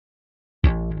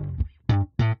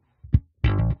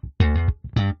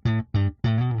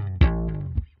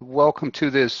welcome to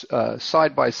this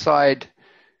side-by-side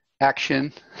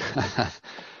action.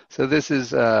 So this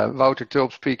is Wouter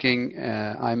Tulp speaking.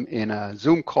 I'm in a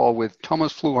Zoom call with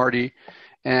Thomas Fluharty,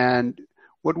 and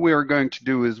what we are going to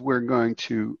do is we're going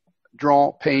to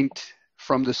draw, paint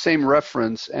from the same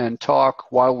reference and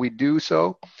talk while we do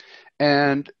so.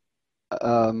 And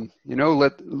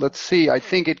let's see. I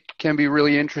think it can be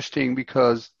really interesting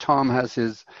because Tom has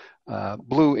his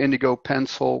blue indigo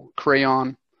pencil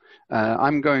crayon.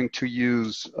 I'm going to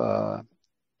use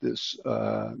this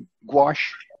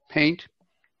gouache paint.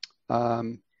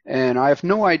 And I have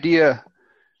no idea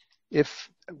if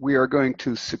we are going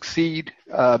to succeed,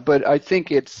 but I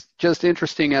think it's just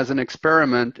interesting as an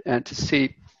experiment and to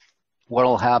see what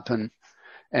will happen,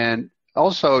 and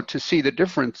also to see the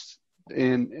difference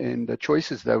in the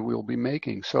choices that we'll be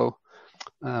making. So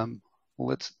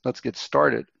let's get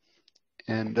started,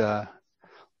 and let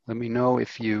me know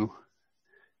if you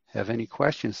have any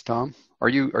questions. Tom, are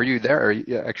you there?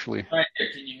 Yeah, actually. Right here.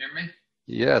 Can you hear me?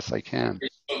 Yes, I can.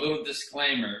 A little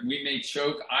disclaimer: we may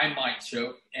choke, I might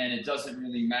choke, and it doesn't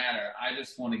really matter. I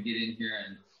just want to get in here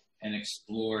and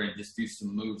explore and just do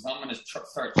some moves. I'm going to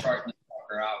start charting this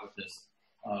fucker out with this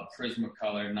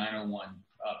Prismacolor 901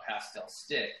 pastel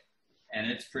stick, and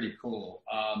it's pretty cool.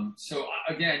 So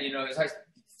again, as I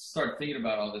start thinking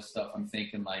about all this stuff, I'm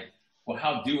thinking like, well,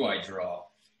 how do I draw?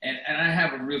 And I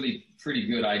have a really pretty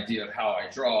good idea of how I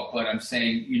draw, but I'm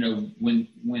saying,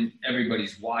 when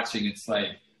everybody's watching, it's like,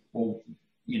 well,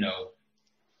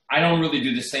 I don't really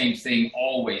do the same thing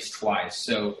always twice.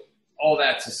 So all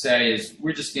that to say is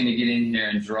we're just going to get in here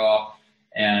and draw,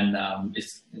 and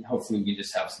hopefully we can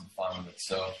just have some fun with it.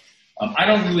 So I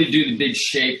don't really do the big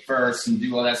shape first and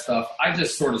do all that stuff. I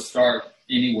just sort of start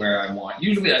anywhere I want.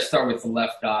 Usually I start with the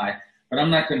left eye, but I'm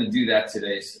not going to do that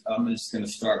today. So I'm just going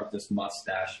to start with this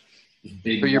mustache. This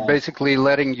big so you're basically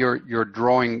letting your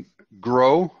drawing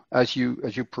grow as you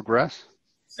progress?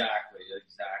 Exactly.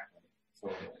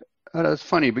 Totally. That's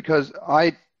funny because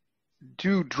I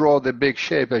do draw the big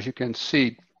shape, as you can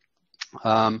see.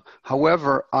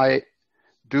 However, I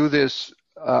do this,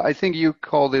 I think you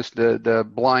call this the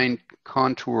blind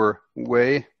contour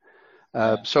way.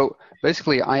 So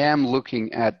basically I am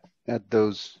looking at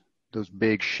those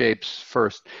big shapes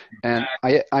first, and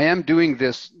I am doing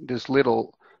this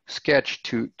little sketch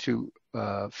to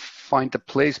find the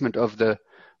placement of the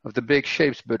big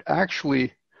shapes, but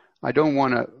actually I don't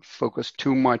want to focus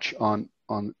too much on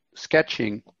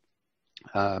sketching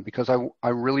because I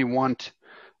really want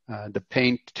the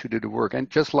paint to do the work. And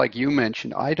just like you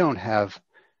mentioned, I don't have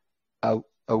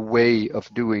a way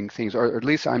of doing things, or at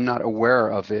least I'm not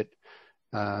aware of it.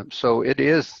 So it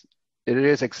is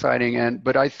exciting,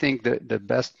 but I think that the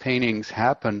best paintings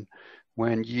happen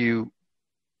when you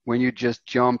just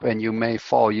jump and you may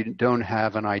fall. You don't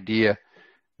have an idea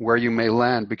where you may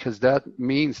land, because that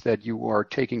means that you are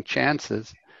taking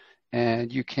chances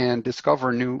and you can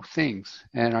discover new things.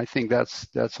 And I think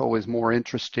that's always more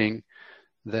interesting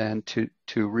than to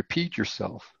repeat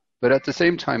yourself. But at the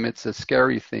same time, it's a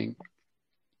scary thing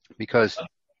because,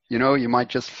 you might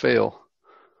just fail.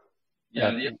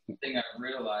 Yeah, the other thing I've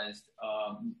realized,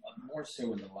 more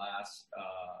so in the last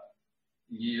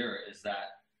year, is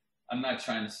that I'm not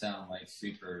trying to sound like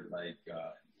super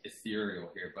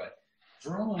ethereal here, but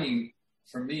drawing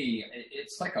for me,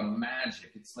 it's like a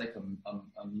magic. It's like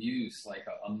a muse, like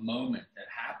a moment that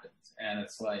happens, and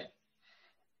it's like,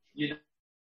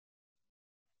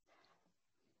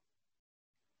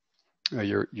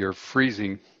 You're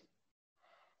freezing.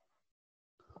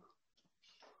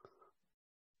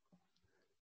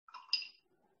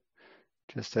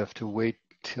 Just have to wait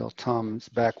till Tom's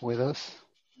back with us.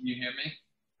 Can you hear me?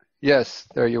 Yes,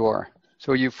 there you are.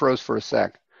 So you froze for a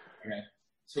sec. Okay.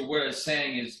 So what I was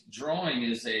saying is, drawing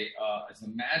is a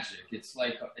magic. It's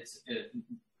like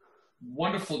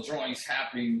wonderful drawings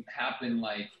happen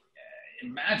like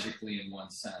magically in one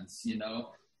sense.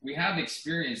 We have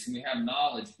experience and we have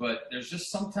knowledge, but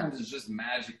sometimes there's just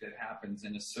magic that happens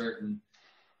in a certain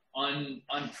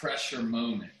unpressure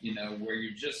moment. Where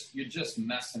you're just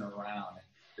messing around.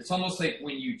 It's almost like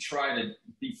when you try to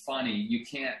be funny, you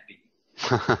can't be.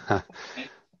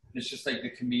 It's just like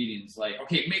the comedians, like,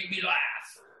 okay, make me laugh.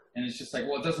 And it's just like,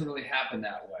 well, it doesn't really happen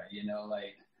that way.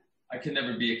 Like I can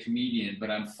never be a comedian, but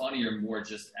I'm funnier more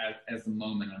just as the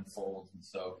moment unfolds. And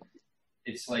so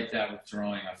it's like that with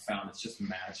drawing. I found it's just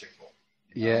magical.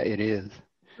 Yeah, it is.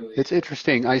 Really, it's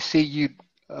interesting. I see you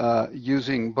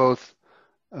using both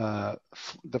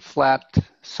the flat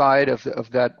side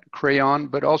of that crayon,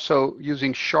 but also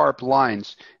using sharp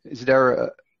lines. Is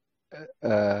there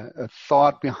a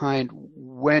thought behind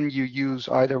when you use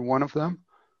either one of them?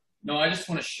 No, I just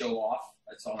want to show off.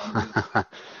 That's all I'm doing.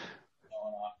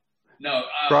 No,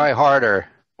 Try harder.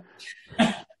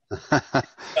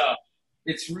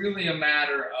 it's really a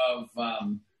matter of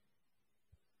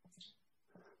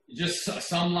just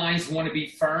some lines want to be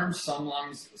firm, some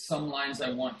lines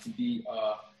I want to be.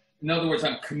 In other words,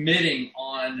 I'm committing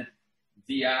on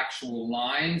the actual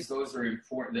lines. Those are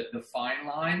important, the fine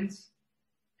lines.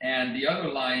 And the other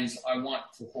lines I want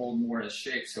to hold more as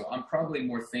shape. So I'm probably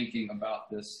more thinking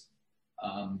about this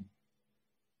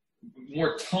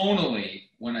more tonally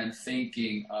when I'm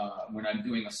thinking, when I'm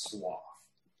doing a swath.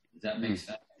 Does that make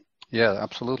sense? Yeah,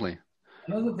 absolutely.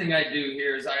 Another thing I do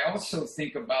here is I also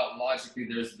think about logically,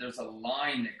 there's a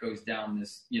line that goes down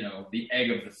this, the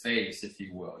egg of the face, if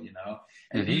you will,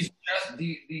 and these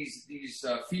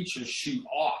features shoot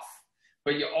off,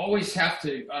 but you always have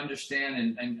to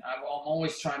understand, and I'm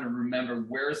always trying to remember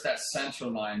where's that center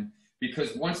line,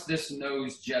 because once this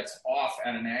nose jets off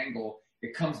at an angle,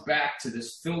 it comes back to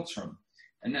this philtrum,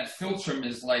 and that philtrum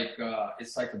is like,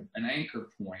 it's like an anchor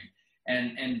point.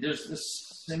 And there's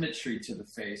this symmetry to the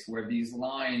face where these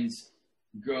lines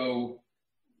go,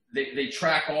 they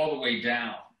track all the way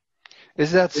down.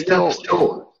 Is that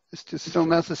still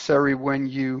necessary when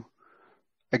you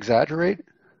exaggerate?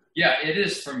 Yeah, it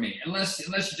is for me, unless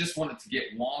you just want it to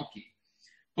get wonky.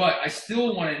 But I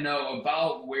still want to know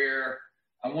about where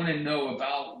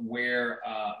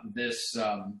this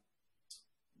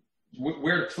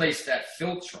where to place that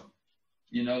philtrum.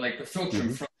 Like the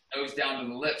philtrum from the nose down to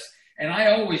the lips. And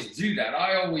I always do that.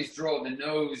 I always draw the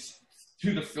nose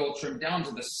to the philtrum down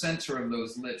to the center of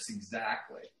those lips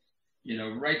exactly,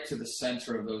 right to the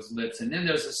center of those lips. And then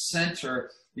there's a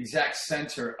exact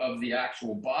center of the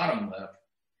actual bottom lip.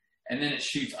 And then it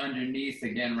shoots underneath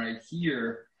again right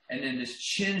here. And then this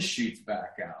chin shoots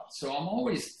back out. So I'm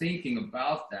always thinking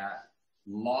about that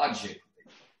logically.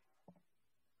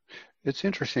 It's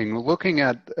interesting. Looking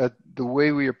at the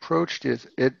way we approached it,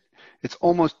 it's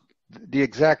almost the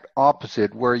exact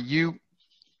opposite, where you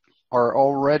are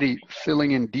already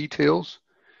filling in details,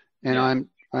 and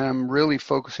I'm really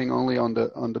focusing only on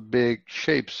the big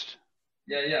shapes.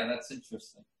 Yeah, that's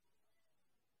interesting.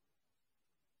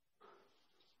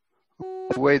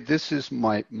 The way this is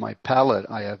my palette,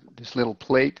 I have this little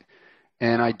plate,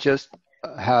 and I just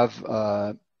have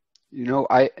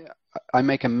I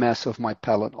make a mess of my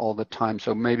palette all the time,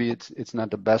 so maybe it's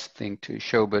not the best thing to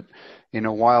show, but in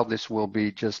a while this will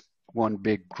be just one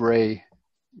big gray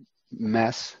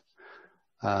mess.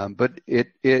 But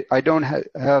I don't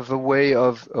have a way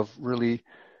of really,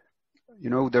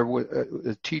 there was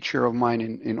a teacher of mine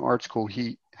in art school.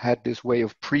 He had this way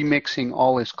of pre-mixing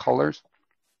all his colors.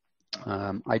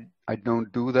 I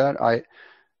don't do that. I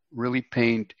really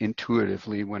paint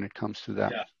intuitively when it comes to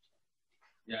that.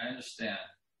 Yeah, I understand.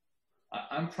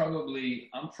 I'm probably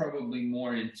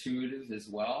more intuitive as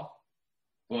well,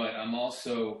 but I'm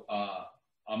also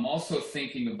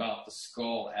thinking about the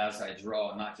skull as I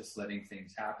draw, not just letting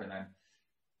things happen.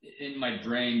 In my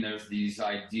brain, there's these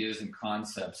ideas and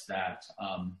concepts that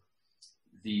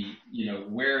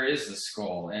where is the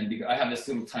skull? And I have this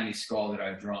little tiny skull that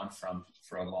I've drawn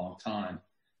for a long time,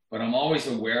 but I'm always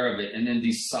aware of it. And then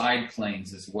these side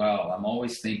planes as well. I'm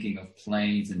always thinking of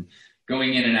planes and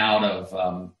going in and out of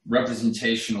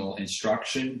representational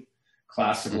instruction,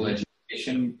 classical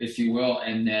education, if you will,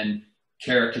 and then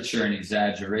caricature and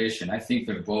exaggeration. I think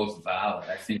they're both valid.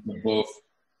 I think they're both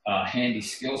handy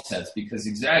skill sets, because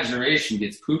exaggeration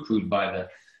gets poo-pooed by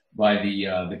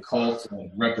the cult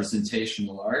of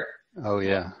representational art. Oh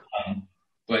yeah.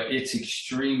 But it's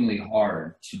extremely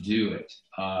hard to do it.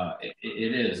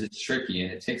 It is. It's tricky,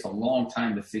 and it takes a long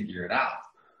time to figure it out.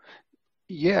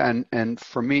 Yeah, and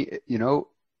for me,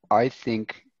 I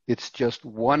think it's just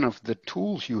one of the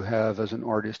tools you have as an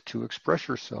artist to express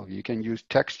yourself. You can use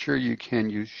texture, you can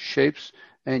use shapes,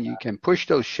 and you can push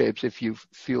those shapes if you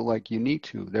feel like you need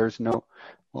to. There's no,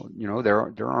 there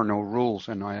are no rules,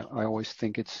 and I always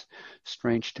think it's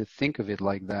strange to think of it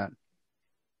like that.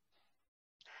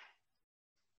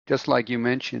 Just like you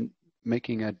mentioned,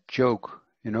 making a joke,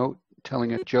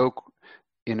 telling a joke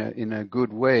in a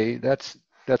good way, that's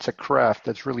a craft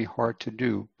that's really hard to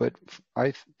do. But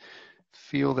I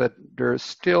feel that there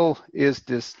still is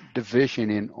this division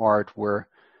in art where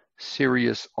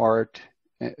there's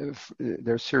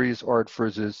serious art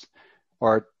versus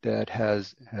art that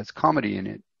has comedy in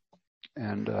it,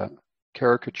 and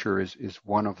caricature is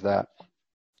one of that.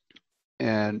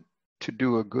 And to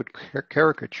do a good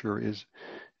caricature is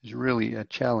really a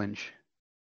challenge.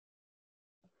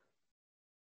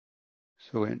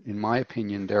 So in my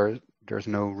opinion, there's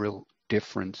no real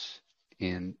difference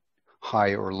in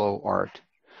high or low art.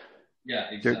 Yeah,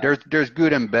 exactly. There's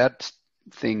good and bad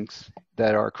things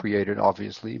that are created,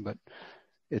 obviously, but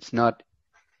it's not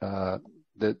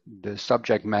the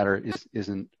subject matter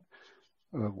isn't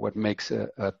what makes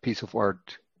a piece of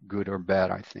art good or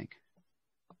bad, I think.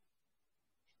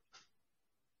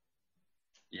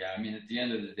 Yeah, I mean, at the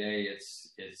end of the day,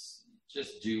 it's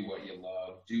just do what you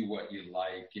love, do what you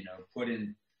like, you know, put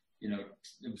in, you know,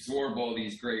 absorb all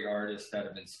these great artists that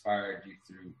have inspired you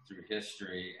through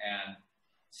history, and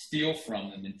steal from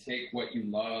them and take what you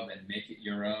love and make it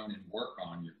your own, and work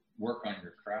on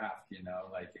your craft. You know,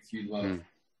 like if you love,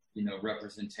 you know,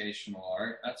 representational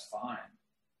art, that's fine.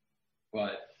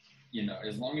 But, you know,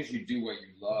 as long as you do what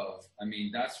you love, I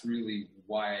mean, that's really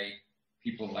why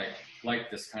people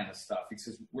like this kind of stuff,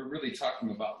 because we're really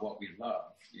talking about what we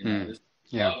love. You know, this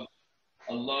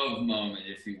a love moment,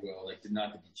 if you will, like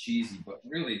not to be cheesy, but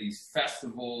really these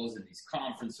festivals and these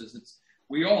conferences,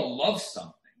 we all love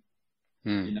something.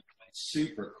 You know, it's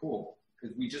super cool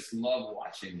because we just love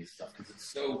watching this stuff because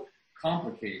it's so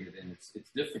complicated and it's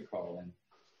difficult, and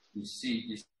you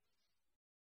see.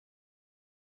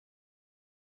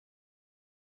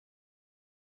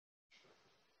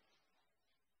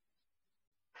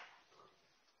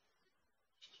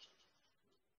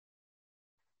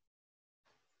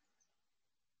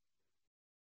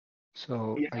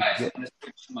 So Yeah, I get. I'm going to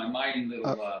switch to my mighty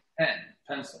little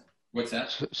pencil. What's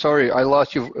that? Sorry, I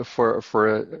lost you for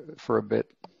a bit.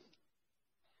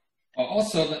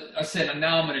 Also, I said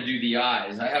now I'm going to do the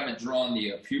eyes. I haven't drawn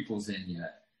the pupils in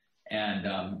yet.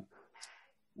 And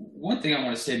one thing I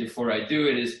want to say before I do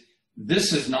it is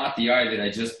this is not the eye that I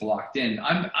just blocked in.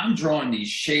 I'm drawing these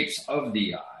shapes of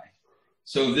the eye.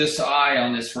 So this eye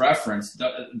on this reference,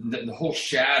 the whole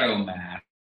shadow mask.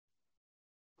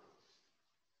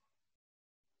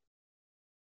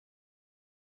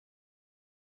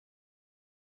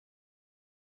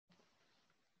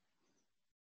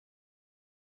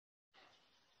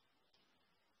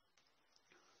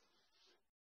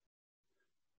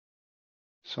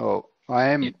 So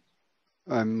I'm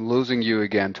losing you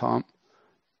again, Tom.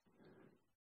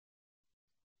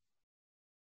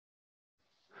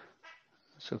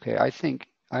 It's okay.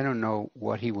 I don't know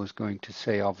what he was going to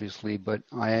say, obviously, but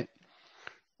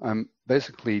I'm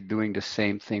basically doing the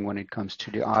same thing when it comes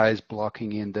to the eyes,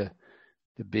 blocking in the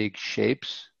big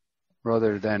shapes,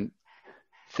 rather than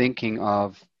thinking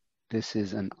of this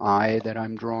is an eye that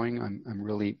I'm drawing. I'm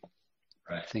really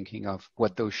thinking of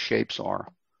what those shapes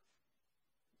are.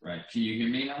 Right. Can you hear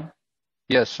me now?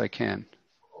 Yes, I can.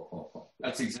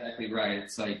 That's exactly right.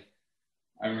 It's like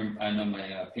I know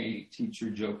my painting teacher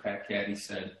Joe Paquette. He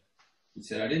said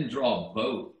I didn't draw a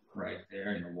boat right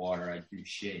there in the water. I drew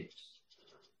shapes.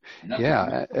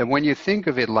 Yeah, and when you think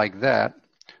of it like that,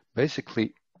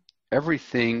 basically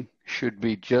everything should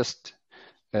be just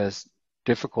as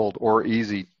difficult or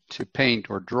easy to paint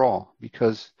or draw,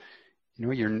 because you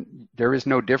know there is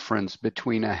no difference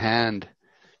between a hand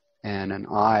and an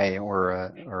eye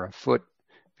or a foot,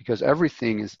 because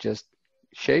everything is just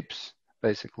shapes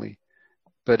basically.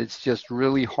 But it's just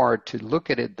really hard to look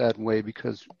at it that way,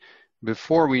 because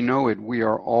before we know it, we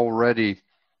are already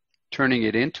turning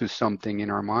it into something in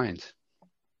our minds.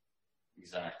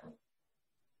 Exactly.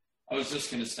 I was just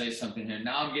going to say something here.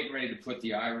 Now I'm getting ready to put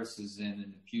the irises in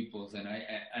and the pupils, and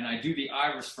I do the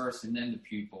iris first and then the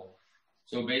pupil.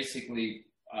 So basically,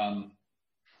 I'm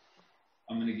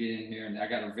going to get in here, and I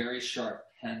got a very sharp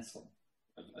pencil.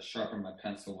 I sharpen my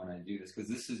pencil when I do this, because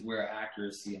this is where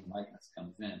accuracy and lightness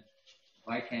comes in. If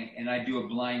I can't, and I do a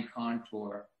blind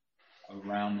contour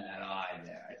around that eye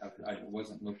there. I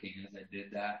wasn't looking as I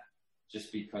did that,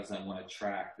 just because I want to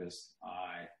track this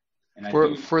eye.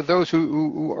 And for those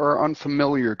who are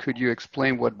unfamiliar, could you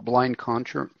explain what blind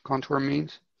contour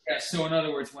means? Yeah. So in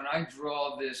other words, when I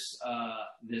draw this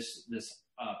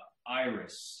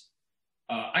iris,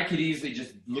 I could easily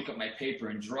just look at my paper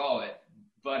and draw it,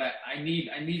 but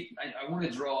I want to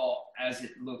draw as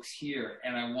it looks here,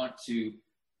 and I want to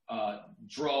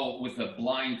draw with a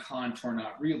blind contour,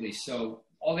 not really. So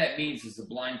all that means is the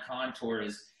blind contour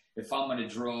is, if I'm going to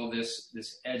draw this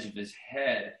edge of his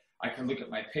head, I can look at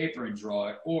my paper and draw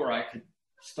it, or I could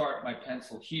start my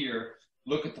pencil here,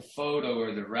 look at the photo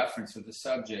or the reference or the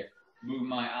subject, move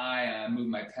my eye, and I move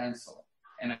my pencil.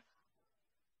 And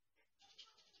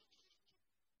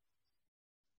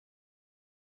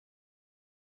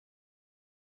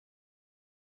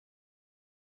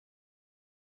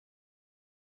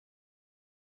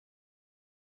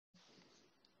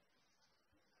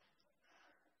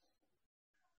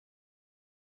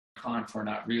contour,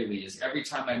 not really, is every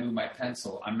time I move my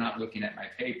pencil, I'm not looking at my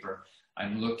paper.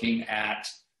 I'm looking at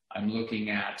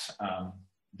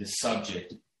the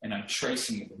subject, and I'm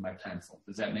tracing it with my pencil.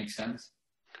 Does that make sense?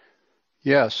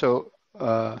 Yeah, so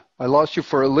I lost you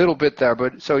for a little bit there,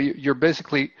 but so you're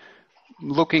basically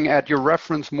looking at your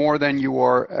reference more than you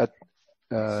are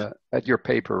So, at your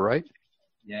paper, right?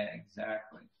 yeah,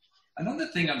 exactly. Another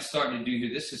thing I'm starting to do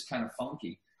here, this is kind of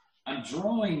funky. I'm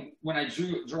drawing, when I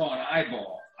draw an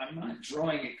eyeball, I'm not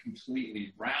drawing it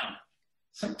completely round.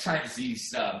 Sometimes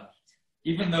these,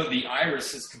 even though the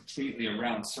iris is completely a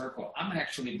round circle, I'm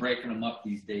actually breaking them up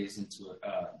these days into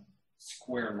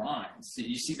square lines. So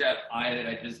you see that eye that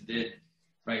I just did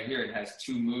right here? It has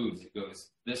two moves. It goes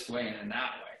this way and then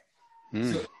that way.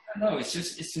 So Mm. I don't know.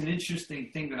 It's an interesting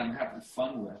thing that I'm having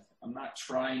fun with. I'm not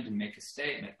trying to make a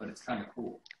statement, but it's kind of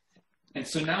cool. And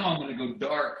so now I'm going to go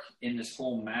dark in this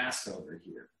whole mass over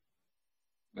here.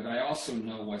 But I also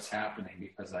know what's happening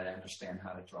because I understand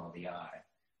how to draw the eye.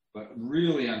 But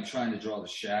really, I'm trying to draw the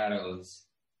shadows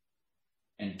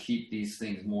and keep these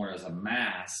things more as a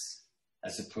mass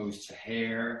as opposed to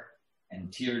hair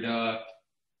and tear duct.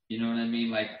 You know what I mean?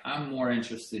 Like, I'm more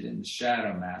interested in the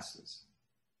shadow masses.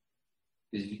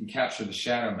 Because if you can capture the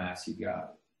shadow mass, you got it.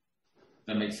 Does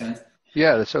that make sense?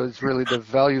 Yeah, so it's really the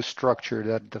value structure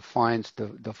that defines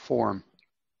the form.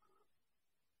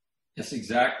 Yes,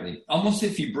 exactly. Almost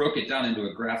if you broke it down into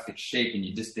a graphic shape and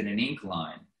you just did an ink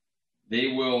line, they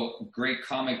will, great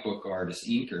comic book artists,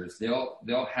 inkers,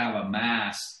 they'll have a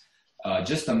mass,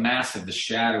 just a mass of the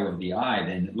shadow of the eye.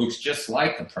 Then it looks just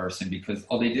like the person because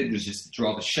all they did was just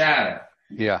draw the shadow.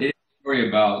 Yeah, They didn't worry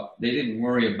about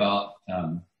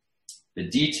the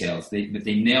details. But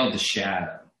they nailed the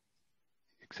shadow.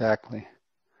 exactly.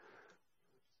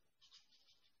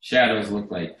 Shadows look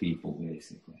like people,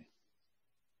 basically.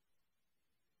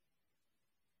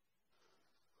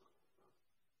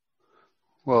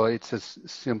 Well, it's as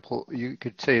simple. You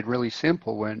could say it really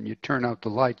simple. When you turn out the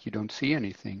light, you don't see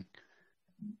anything.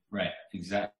 Right,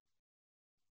 exactly.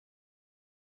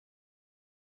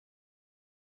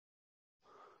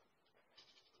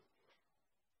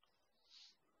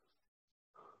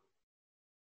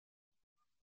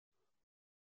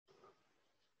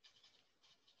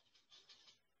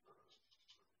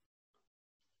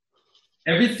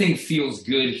 Everything feels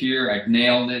good here. I've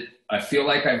nailed it. I feel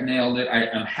like I've nailed it.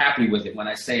 I'm happy with it. When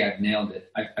I say I've nailed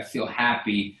it, I feel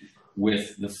happy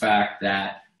with the fact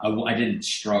that I didn't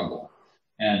struggle.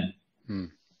 And Hmm.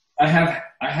 I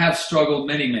have struggled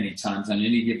many times on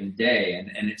any given day,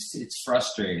 and it's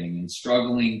frustrating and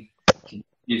struggling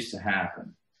continues to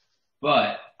happen.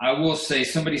 But I will say,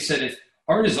 somebody said, if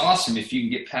art is awesome if you can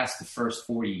get past the first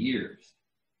 40 years,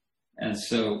 and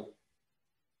so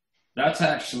that's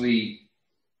actually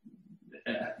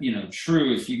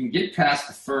true. If you can get past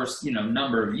the first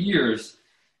number of years,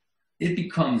 it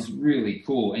becomes really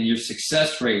cool, and your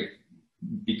success rate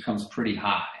becomes pretty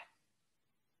high.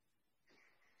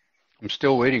 I'm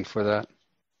still waiting for that.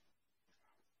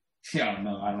 Yeah,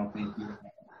 no, I don't think you.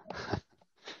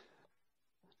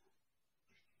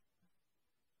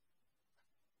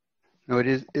 No,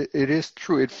 it is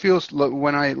true. It feels like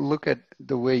when I look at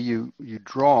the way you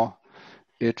draw,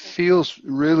 it feels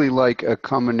really like a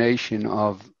combination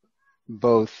of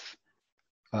both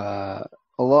a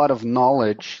lot of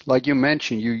knowledge. Like you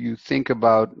mentioned, you think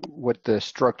about what the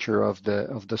structure of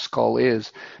the skull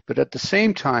is, but at the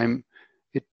same time,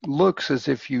 it looks as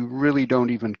if you really don't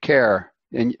even care.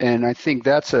 And I think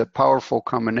that's a powerful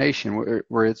combination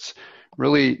where it's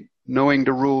really knowing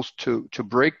the rules to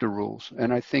break the rules.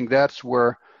 And I think that's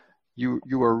where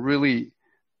you are really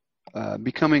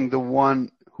becoming the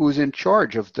one who is in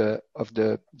charge of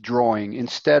the drawing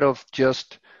instead of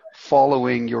just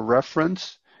following your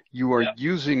reference. You are Yeah,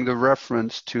 using the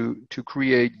reference to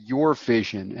create your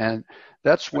vision, and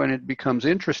that's when it becomes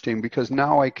interesting because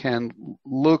now I can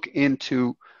look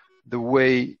into the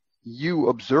way you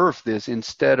observe this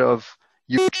instead of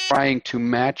you trying to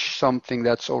match something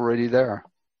that's already there.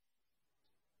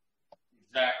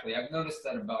 exactly. I've noticed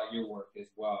that about your work as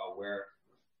well, where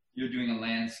you're doing a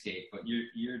landscape, but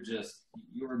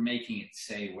you're making it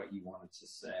say what you want it to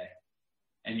say,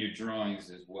 and your drawings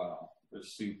as well. They're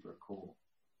super cool.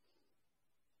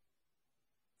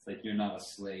 It's like you're not a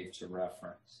slave to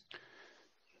reference.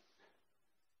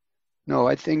 No,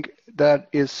 I think that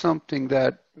is something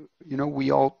that,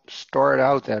 we all start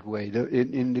out that way.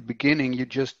 In the beginning, you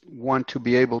just want to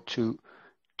be able to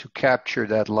capture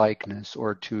that likeness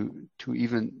or to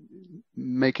even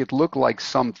make it look like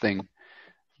something.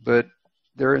 But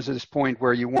there is this point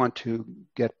where you want to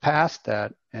get past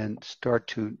that and start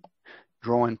to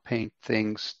draw and paint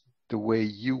things the way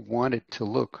you want it to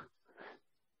look.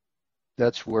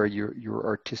 That's where your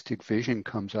artistic vision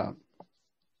comes out.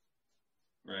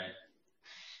 Right.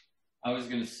 I was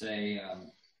going to say,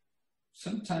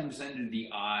 sometimes under the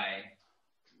eye,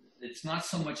 it's not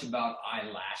so much about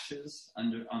eyelashes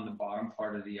on the bottom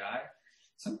part of the eye.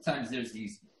 Sometimes there's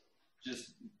these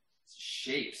just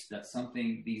shapes that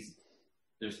something,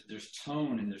 there's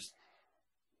tone and there's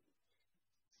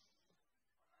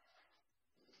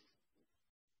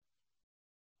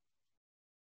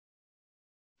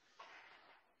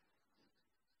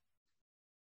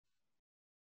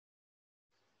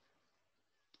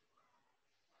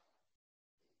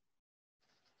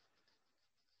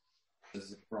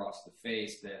across the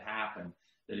face that happen,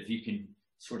 that if you can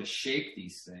sort of shape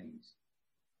these things,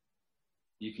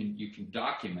 you can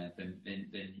document them, and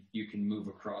then you can move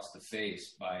across the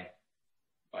face by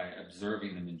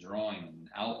observing them and drawing them and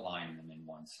outlining them in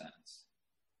one sense.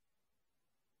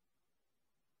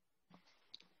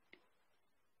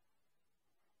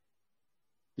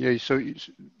 Yeah. So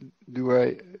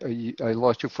I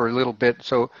lost you for a little bit.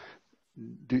 So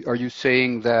are you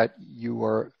saying that you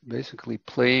are basically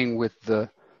playing with the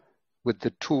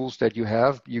tools that you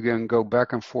have? You can go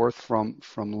back and forth from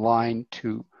line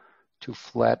to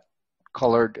flat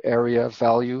colored area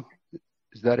value.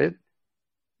 Is that it?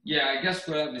 Yeah, I guess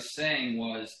what I was saying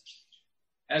was,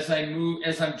 as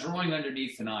I'm drawing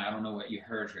underneath an eye, I don't know what you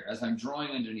heard here, as I'm drawing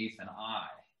underneath an eye,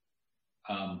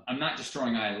 I'm not just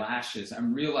drawing eyelashes.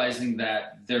 I'm realizing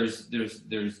that there's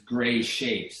gray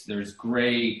shapes, there's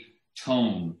gray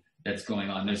tone that's going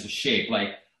on. There's a shape,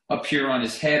 like up here on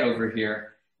his head over here.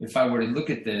 If I were to look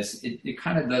at this, it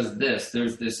kind of does this.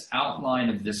 There's this outline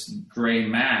of this gray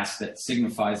mass that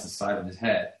signifies the side of his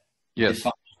head. Yes.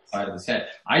 The side of his head.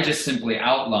 I just simply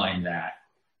outline that,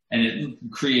 and it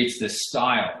creates this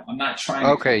style. I'm not trying.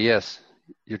 Okay. Yes.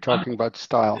 You're talking about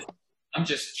style. I'm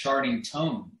just charting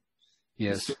tone.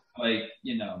 Yes. Sort of like,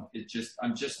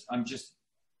 I'm just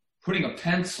putting a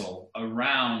pencil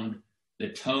around the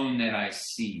tone that I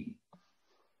see,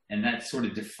 and that sort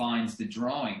of defines the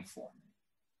drawing for me,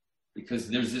 because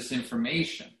there's this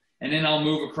information. And then I'll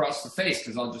move across the face,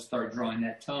 because I'll just start drawing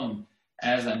that tone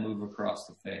as I move across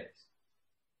the face.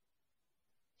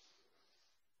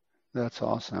 That's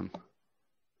awesome.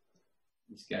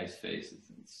 This guy's face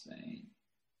is insane.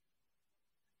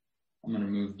 I'm going to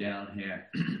move down here.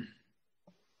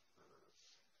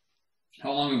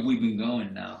 How long have we been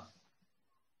going now?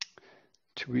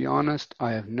 To be honest,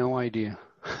 I have no idea.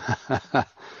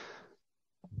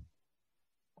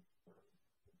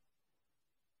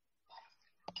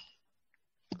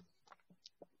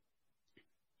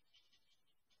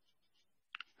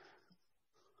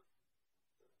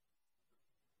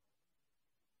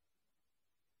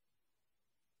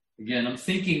 Again, I'm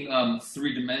thinking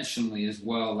three-dimensionally as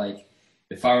well. Like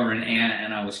if I were an ant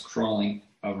and I was crawling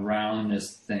around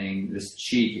this thing, this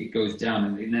cheek, it goes down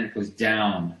and then it goes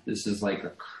down. This is like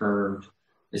a curved.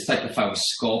 It's like if I was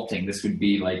sculpting, this would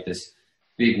be like this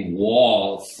big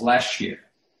wall of flesh here.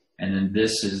 And then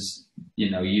this is,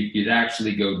 you'd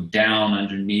actually go down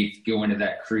underneath, go into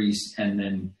that crease, and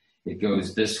then it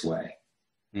goes this way.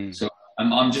 Mm. So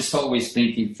I'm just always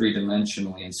thinking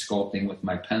three-dimensionally and sculpting with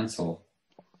my pencil,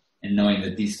 and knowing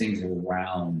that these things are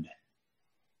round.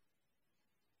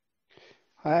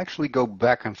 I actually go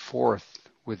back and forth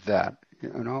with that.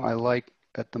 I like,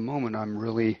 at the moment, I'm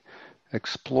really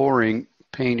exploring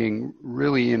painting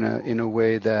really in a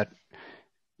way that,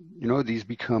 these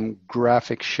become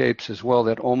graphic shapes as well,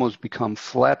 that almost become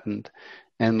flattened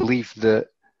and leave the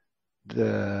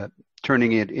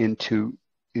turning it into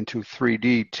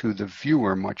 3D to the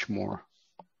viewer much more.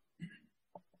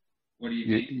 What do you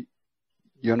mean?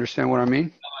 You understand what I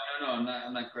mean? No,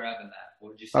 I'm not grabbing that.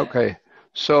 What would you say? Okay,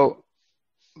 so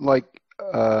like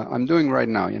I'm doing right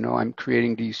now, I'm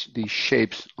creating these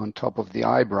shapes on top of the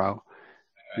eyebrow,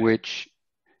 okay, which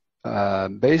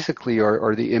basically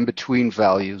are the in-between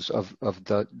values of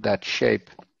that shape.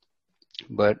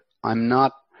 But I'm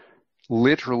not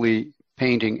literally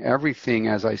painting everything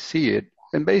as I see it.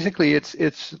 And basically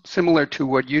it's similar to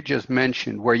what you just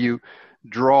mentioned, where you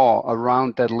draw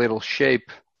around that little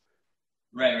shape.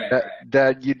 Right.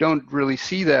 That you don't really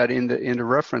see that in the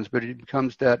reference, but it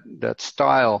becomes that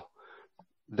style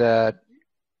that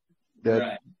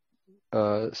right.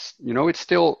 It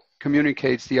still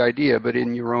communicates the idea, but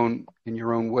in your own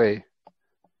way.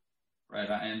 Right,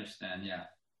 I understand. Yeah.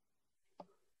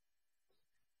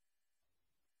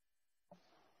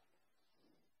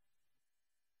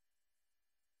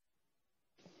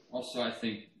 Also, I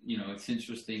think it's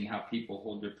interesting how people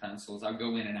hold their pencils. I'll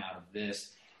go in and out of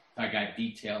this. If I got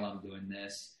detail, I'm doing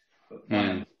this. But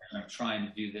when I'm trying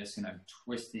to do this and I'm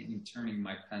twisting and turning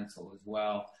my pencil as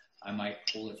well, I might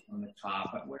pull it from the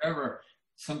top. But whatever,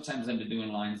 sometimes I'm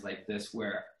doing lines like this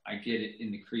where I get it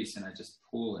in the crease and I just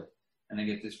pull it and I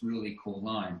get this really cool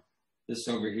line. this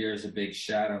over here is a big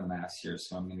shadow mass here.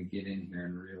 So I'm going to get in here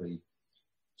and really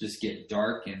just get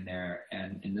dark in there.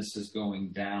 And this is going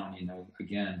down, you know,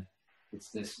 again, it's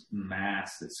this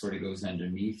mass that sort of goes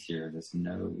underneath here, this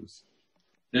nose.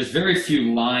 There's very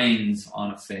few lines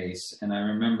on a face. And I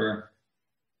remember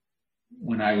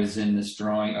when I was in this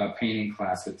painting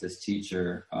class with this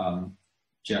teacher,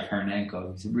 Jeff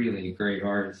Hernenko, he's really a great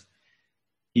artist.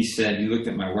 He looked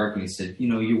at my work and he said, you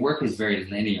know, your work is very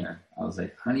linear. I was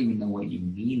like, I don't even know what you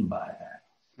mean by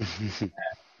that.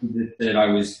 That I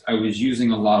was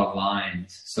using a lot of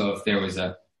lines. So if there was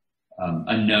a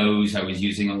nose, I was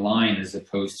using a line as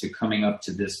opposed to coming up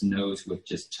to this nose with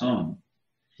just tone.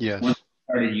 Yes. When I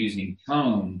started using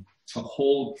tone to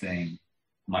hold things,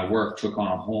 my work took on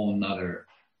a whole nother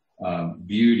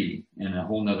beauty and a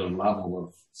whole nother level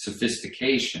of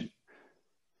sophistication.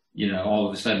 You know, all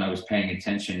of a sudden I was paying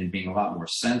attention and being a lot more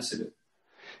sensitive.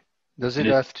 Does it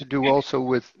have to do also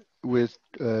with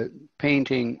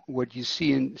painting what you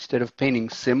see instead of painting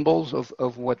symbols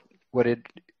of what it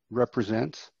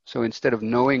represents? So instead of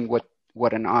knowing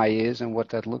what an eye is and what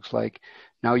that looks like,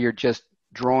 now you're just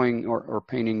drawing or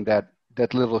painting that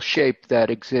little shape that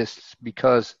exists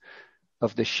because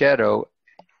of the shadow,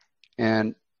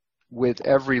 and with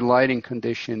every lighting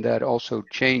condition that also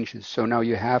changes. So now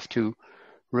you have to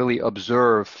really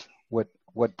observe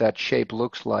what that shape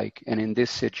looks like, and in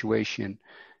this situation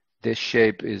this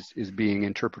shape is being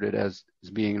interpreted as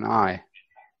being an eye.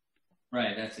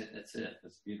 Right, that's it, that's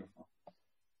beautiful.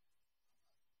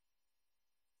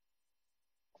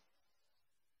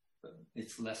 But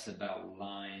it's less about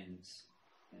lines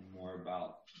and more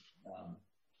about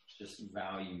just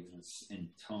values and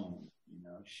tone, you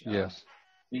know. Yes.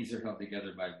 Things are held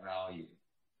together by value.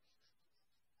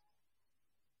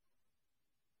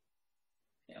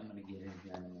 Okay, I'm going to get in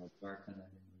here and I'm going to darken it.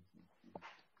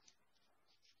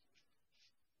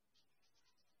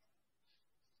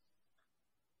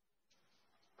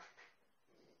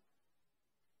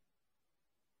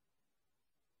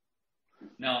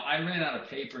 Now, I ran out of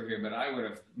paper here, but I would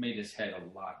have made his head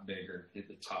a lot bigger, hit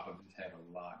the top of his head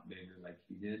a lot bigger like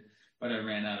he did. But I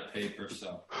ran out of paper,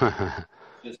 so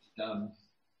just,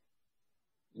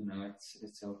 you know,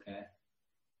 it's okay.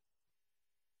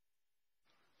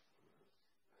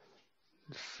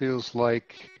 It feels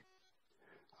like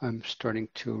I'm starting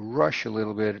to rush a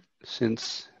little bit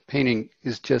since painting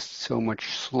is just so much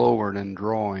slower than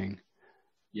drawing.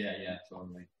 Yeah,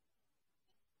 totally.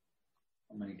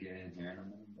 I'm going to get in here and I'm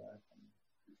going to darken.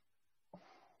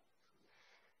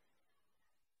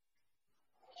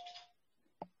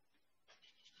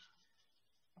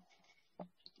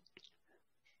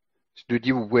 Did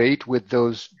you wait with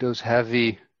those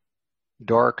heavy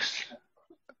darks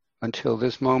until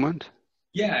this moment?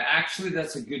 Yeah, actually,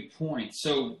 that's a good point.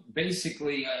 So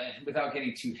basically, without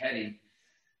getting too heady,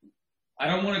 I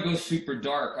don't want to go super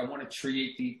dark. I want to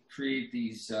create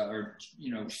these, or,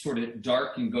 you know, sort of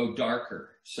dark and go darker.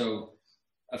 So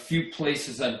a few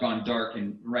places I've gone dark,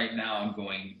 and right now I'm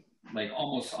going like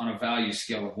almost on a value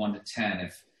scale of 1 to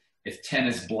 10. If 10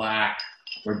 is black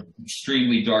or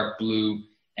extremely dark blue,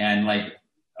 and like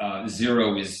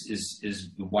 0 is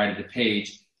the white of the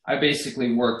page, I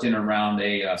basically worked in around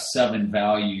a 7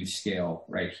 value scale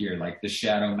right here. Like the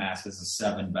shadow mask is a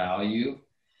 7 value.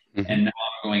 Mm-hmm. And now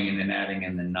I'm going in and adding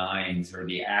in the 9s or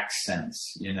the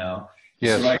accents, you know?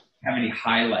 Yes. So I don't have any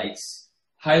highlights.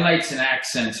 Highlights and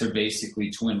accents are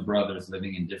basically twin brothers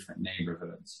living in different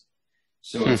neighborhoods.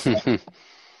 So it's like,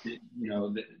 you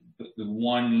know, the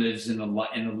one lives in the light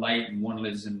and one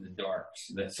lives in the dark.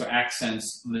 So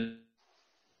accents live.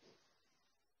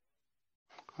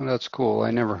 Oh, that's cool.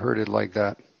 I never heard it like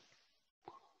that.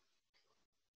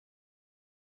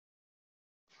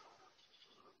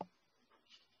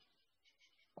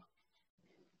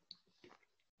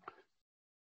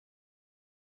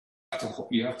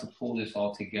 You have to pull this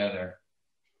all together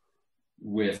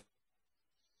with.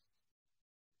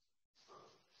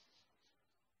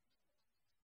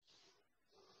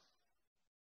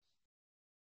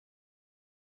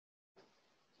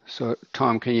 So,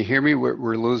 Tom, can you hear me?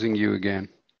 We're losing you again.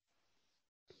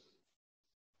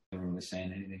 I don't really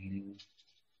saying anything anymore.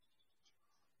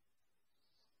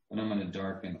 But I'm going to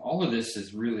darken. All of this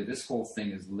is really, this whole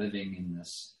thing is living in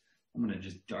this. I'm going to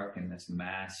just darken this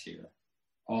mass here.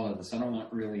 All of this. I don't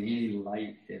want really any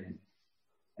light hitting.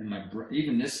 And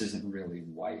even this isn't really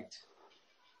white.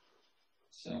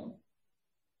 So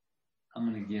I'm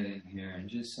going to get in here and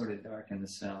just sort of darken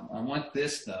this out. I want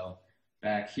this, though,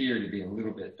 back here to be a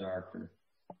little bit darker.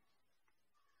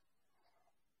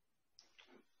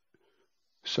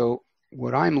 So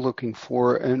what I'm looking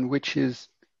for, and which is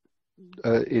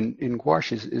in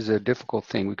gouache is a difficult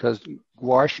thing, because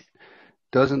gouache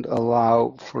doesn't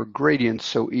allow for gradients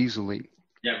so easily.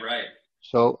 Yeah, right.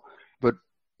 So, but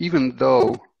even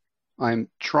though I'm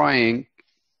trying,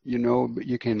 but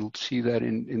you can see that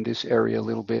in this area a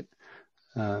little bit.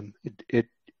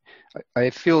 I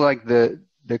feel like the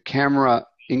camera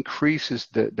increases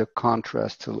the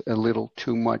contrast a little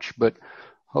too much, but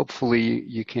hopefully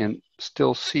you can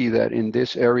still see that in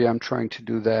this area I'm trying to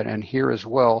do that, and here as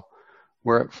well,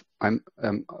 where I'm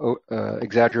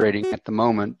exaggerating at the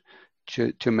moment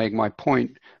to make my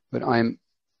point, but I'm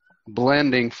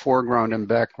blending foreground and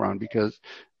background, because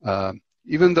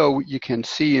even though you can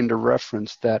see in the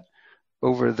reference that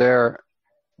over there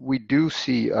we do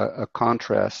see a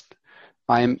contrast,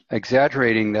 I'm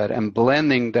exaggerating that and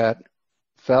blending that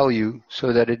value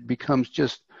so that it becomes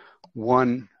just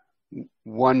one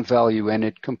value, and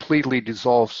it completely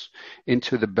dissolves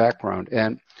into the background.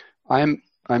 And I'm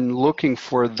looking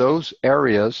for those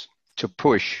areas to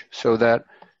push, so that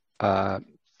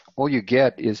all you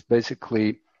get is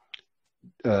basically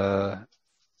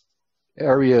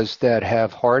areas that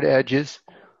have hard edges,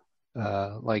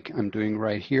 like I'm doing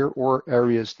right here, or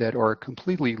areas that are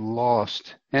completely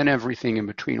lost, and everything in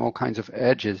between, all kinds of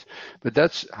edges. But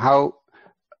that's how,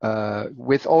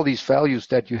 with all these values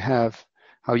that you have,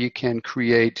 how you can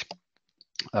create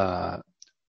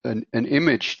an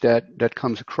image that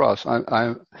comes across.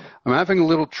 I'm having a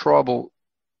little trouble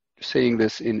saying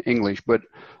this in English, but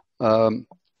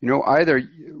either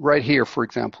right here, for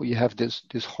example, you have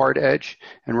this hard edge,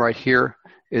 and right here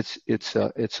it's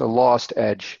a lost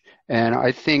edge. And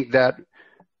I think that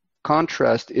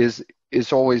contrast is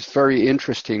always very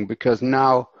interesting, because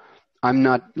now I'm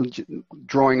not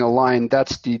drawing a line,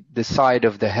 that's the side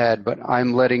of the head, but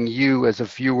I'm letting you as a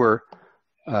viewer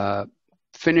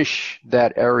finish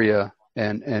that area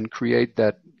and create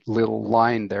that little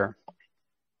line there.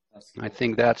 I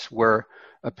think that's where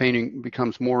a painting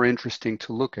becomes more interesting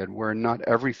to look at, where not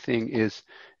everything is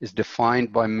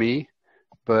defined by me,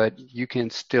 but you can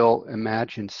still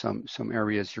imagine some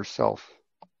areas yourself.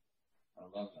 I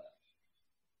love that.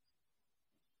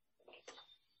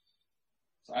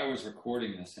 So I was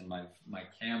recording this, and my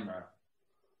camera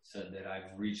said that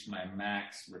I've reached my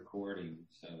max recording.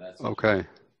 So that's okay.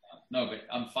 No, but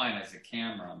I'm fine as a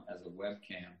camera, as a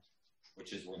webcam,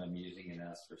 which is what I'm using it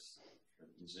as for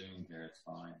Zoom here. It's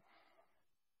fine.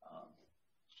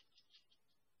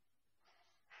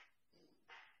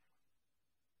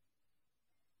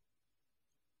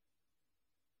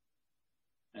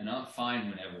 And I'm fine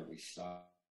whenever we start.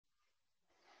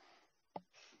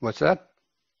 What's that?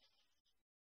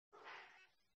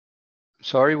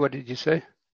 Sorry, what did you say?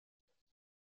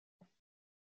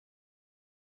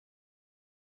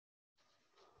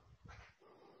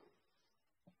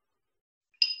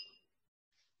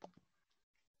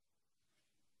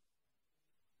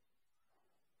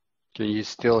 Can you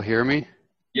still hear me?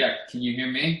 Yeah, can you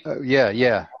hear me?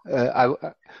 Yeah. I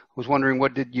was wondering,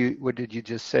 what did you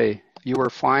just say? You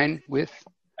were fine with?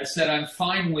 I said I'm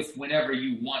fine with whenever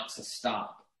you want to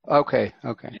stop. Okay.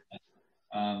 I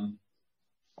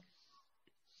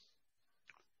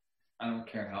don't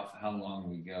care how long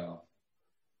we go.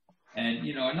 And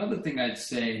another thing I'd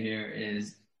say here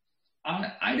is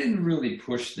I didn't really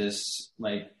push this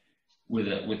like with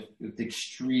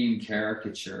extreme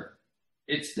caricature.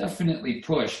 It's definitely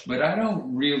pushed, but I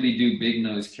don't really do big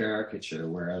nose caricature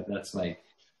where that's like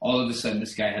all of a sudden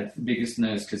this guy has the biggest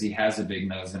nose because he has a big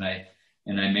nose, and I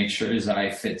make sure his eye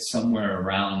fits somewhere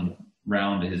around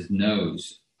his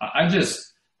nose. I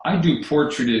do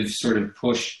portraitive sort of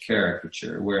push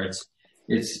caricature where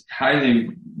it's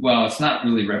highly, well, it's not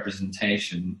really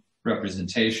representational,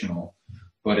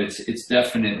 but it's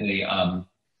definitely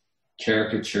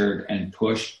caricatured and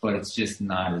pushed, but it's just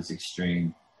not as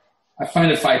extreme. I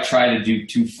find if I try to do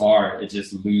too far, it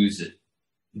just loses it.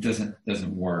 It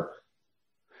doesn't work.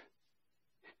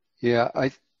 Yeah,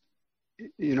 I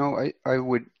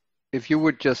would, if you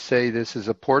would just say this is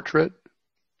a portrait,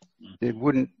 it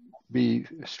wouldn't be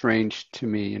strange to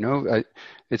me.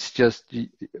 It's just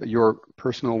your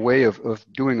personal way of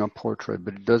doing a portrait,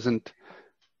 but it doesn't.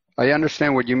 I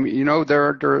understand what you mean.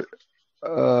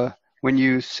 When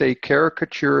you say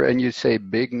caricature and you say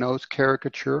big nose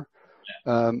caricature,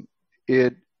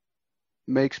 it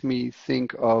makes me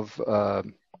think of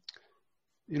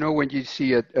when you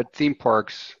see at theme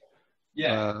parks,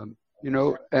 and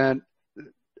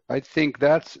I think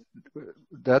that's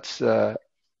a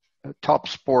top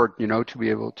sport, to be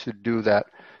able to do that.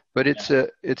 But it's a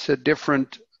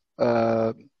different.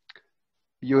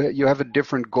 You have a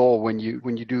different goal when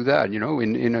you do that.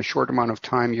 In a short amount of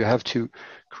time, you have to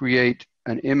create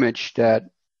an image that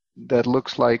that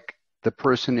looks like the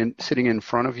person sitting in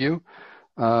front of you.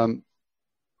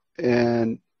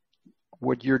 And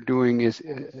what you're doing is,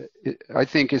 I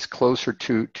think, is closer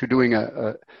to doing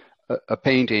a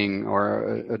painting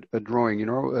or a drawing, you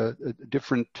know, a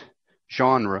different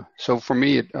genre. So for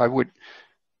me,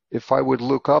 if I would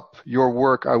look up your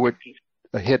work, I would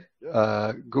hit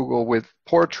Google with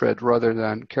portrait rather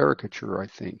than caricature, I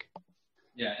think.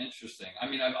 Yeah, interesting. I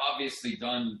mean, I've obviously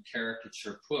done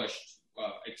caricature pushed,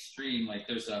 extreme. Like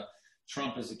there's a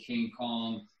Trump as a King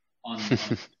Kong on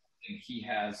and he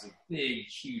has a big,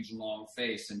 huge, long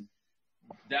face, and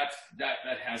that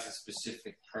has a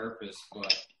specific purpose.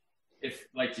 But if,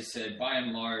 like you said, by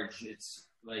and large, it's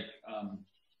like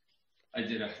I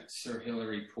did a Sir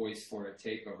Hilary Poise for a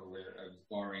takeover where I was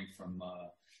borrowing from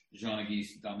Jean-Guy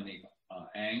Dominique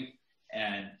Ang,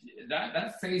 and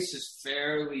that face is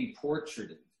fairly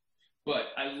portraited. But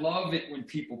I love it when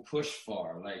people push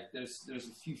far. Like there's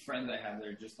a few friends I have that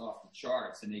are just off the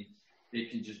charts, and they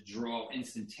can just draw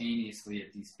instantaneously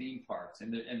at these theme parks,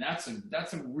 and that's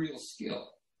a real skill.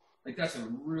 Like that's a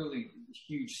really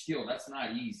huge skill. That's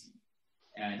not easy,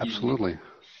 and absolutely, you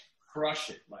crush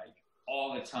it like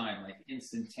all the time, like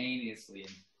instantaneously.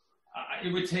 And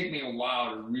it would take me a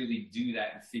while to really do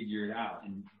that and figure it out,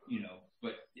 and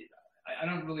but I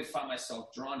don't really find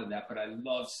myself drawn to that. But I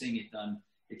love seeing it done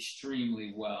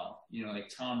extremely well. Like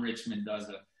Tom Richmond does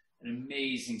an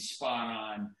amazing spot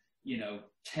on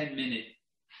 10-minute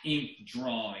ink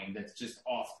drawing that's just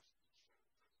off.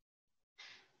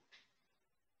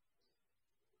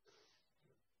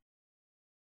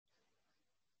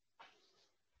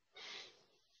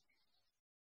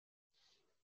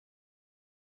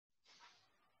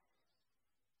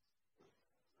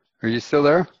 Are you still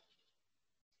there?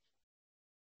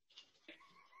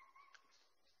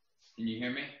 Can you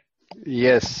hear me?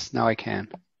 Yes, now I can.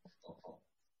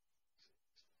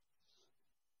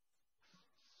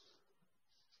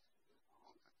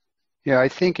 Yeah, I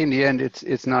think in the end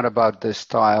it's not about the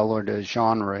style or the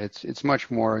genre. It's much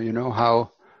more,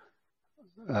 how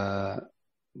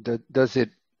does it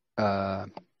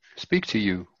speak to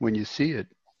you when you see it?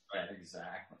 Right,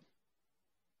 exactly.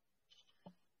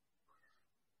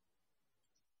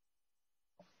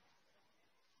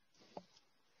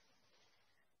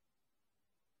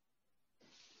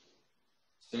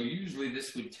 So usually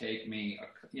this would take me,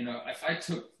 if I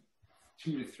took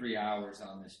 2 to 3 hours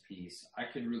on this piece, I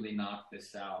could really knock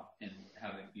this out and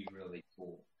have it be really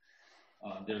cool.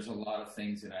 There's a lot of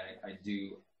things that I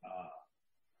do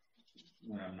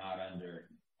when I'm not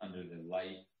under the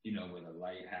light, with a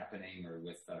light happening or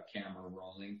with a camera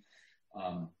rolling.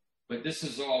 But this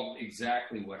is all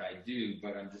exactly what I do,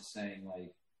 but I'm just saying,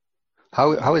 like,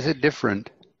 how is it different?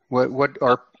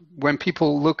 When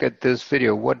people look at this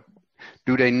video, what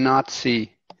do they not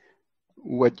see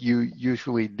what you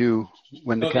usually do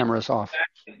when the camera is off?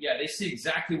 Yeah, they see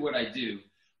exactly what I do.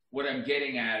 What I'm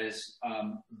getting at is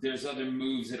there's other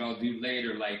moves that I'll do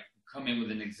later, like come in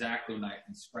with an X-Acto knife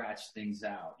and scratch things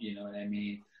out. You know what I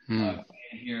mean?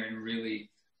 Here and really,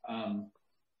 I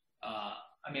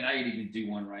mean, I could even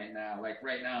do one right now. Like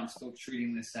right now, I'm still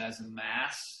treating this as a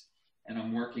mass, and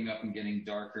I'm working up and getting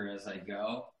darker as I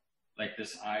go. Like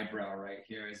this eyebrow right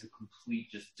here is a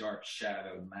complete just dark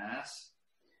shadowed mass.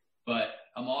 But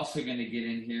I'm also going to get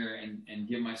in here and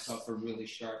give myself a really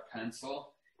sharp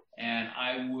pencil. And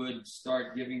I would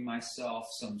start giving myself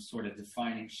some sort of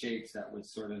defining shapes that would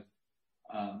sort of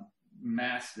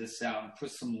mask this out and put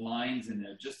some lines in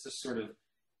there just to sort of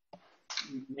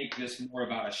make this more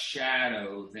about a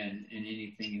shadow than in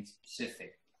anything in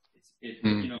specific.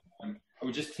 I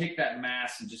would just take that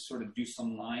mass and just sort of do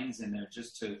some lines in there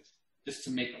just to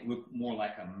make it look more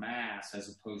like a mass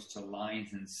as opposed to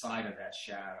lines inside of that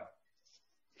shadow.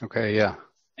 Okay, yeah.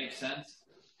 Make sense?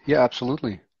 Yeah,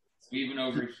 absolutely. So even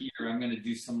over here, I'm going to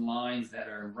do some lines that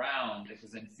are round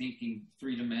because I'm thinking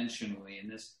three-dimensionally,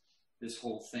 and this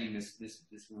whole thing,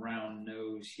 this round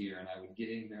nose here, and I would get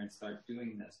in there and start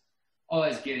doing this. All I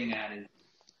was getting at is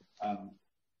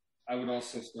I would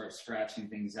also start scratching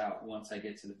things out once I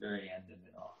get to the very end of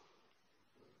it all.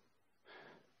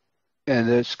 And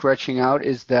the scratching out,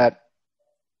 is that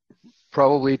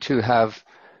probably to have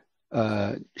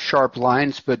sharp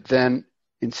lines, but then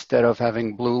instead of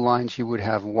having blue lines, you would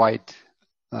have white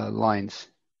lines?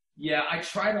 Yeah, I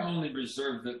try to only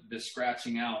reserve the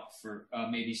scratching out for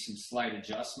maybe some slight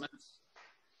adjustments.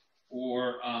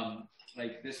 Or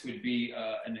like this would be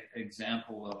an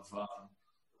example of,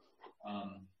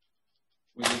 well,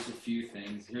 there's a few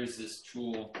things. Here's this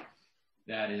tool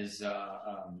that is,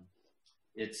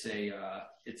 it's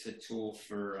a tool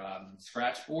for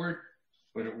scratch board.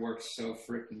 but it works so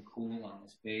freaking cool on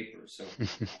this paper. So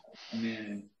I come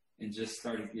in and just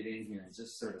started get in here and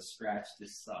just sort of scratch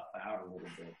this stuff out a little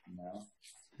bit, you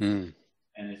know?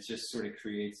 And it just sort of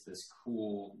creates this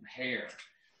cool hair.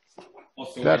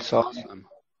 Also, That's awesome.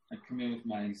 I come in with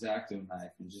my X-Acto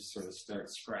knife and just sort of start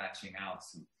scratching out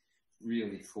some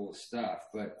really cool stuff.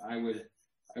 But I would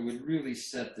really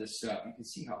set this up. You can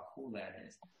see how cool that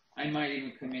is. I might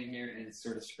even come in here and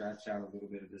sort of scratch out a little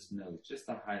bit of this nose, just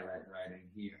to highlight right in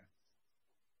here.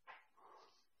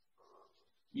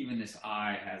 Even this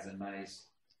eye has a nice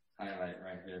highlight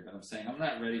right here. But I'm saying I'm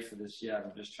not ready for this yet.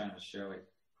 I'm just trying to show it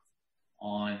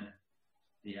on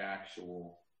the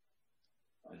actual,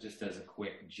 just as a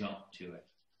quick jump to it.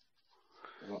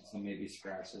 I'll also maybe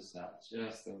scratch this out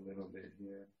just a little bit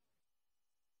here.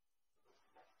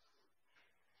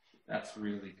 That's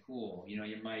really cool. You know,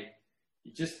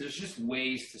 there's just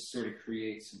ways to sort of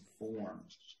create some form.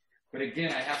 But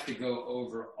again, I have to go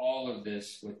over all of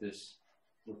this with this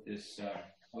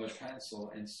colored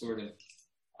pencil and sort of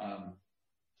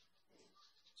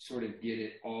get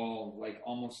it all like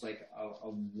almost like a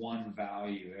one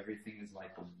value. Everything is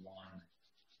like a one.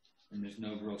 And there's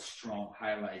no real strong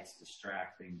highlights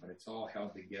distracting, but it's all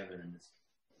held together in this,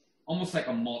 almost like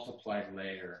a multiplied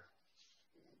layer.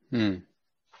 You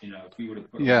know, if you were to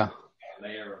put a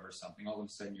layer over something, all of a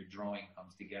sudden your drawing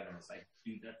comes together and it's like,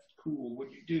 dude, that's cool.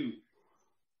 What'd you do?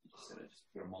 Instead of just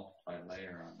put a multiplied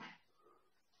layer on it.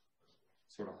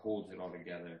 Sort of holds it all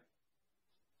together.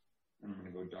 And I'm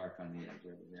going to go dark on the edge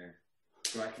over there.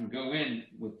 So I can go in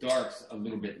with darks a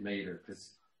little bit later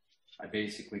because I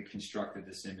basically constructed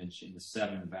this image in the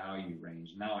 7 value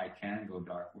range. Now I can go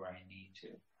dark where I need to.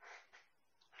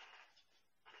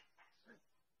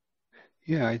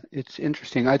 Yeah, it's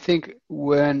interesting. I think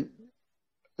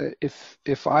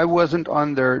if I wasn't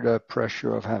under the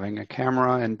pressure of having a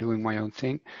camera and doing my own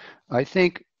thing, I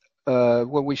think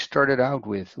what we started out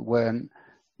with, when,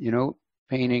 you know,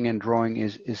 painting and drawing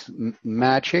is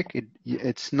magic.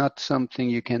 It's not something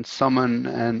you can summon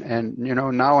and you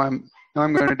know, now I'm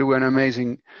going to do an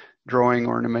amazing drawing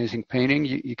or an amazing painting.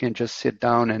 You can just sit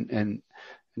down and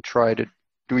try to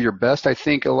do your best. I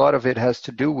think a lot of it has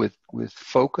to do with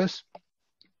focus.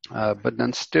 But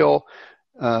then still,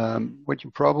 what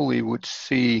you probably would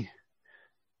see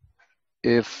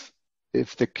if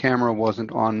the camera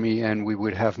wasn't on me and we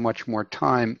would have much more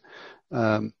time,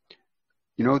 you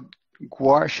know,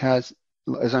 gouache has,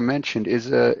 as I mentioned,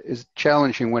 is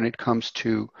challenging when it comes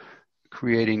to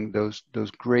creating those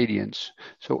gradients.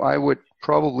 So I would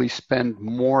probably spend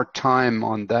more time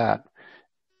on that.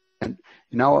 And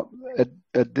now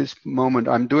at this moment,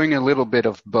 I'm doing a little bit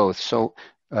of both. So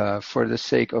for the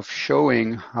sake of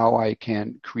showing how I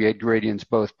can create gradients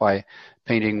both by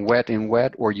painting wet in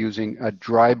wet or using a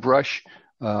dry brush,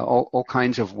 all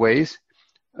kinds of ways,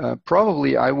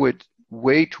 probably I would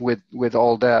wait with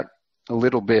all that a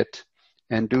little bit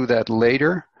and do that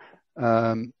later,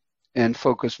 and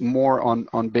focus more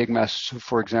on big masses. So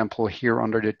for example, here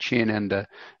under the chin and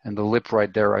the lip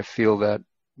right there, I feel that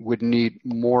would need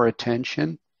more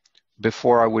attention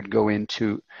before I would go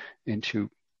into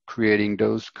creating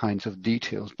those kinds of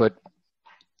details. But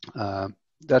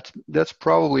that's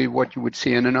probably what you would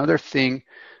see. And another thing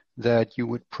that you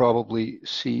would probably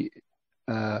see,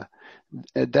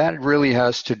 that really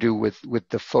has to do with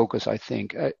the focus, I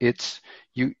think.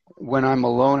 When I'm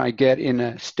alone, I get in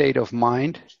a state of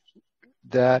mind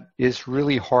that is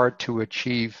really hard to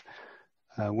achieve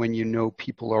when you know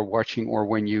people are watching or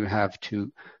when you have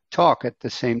to talk at the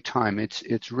same time.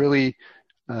 It's really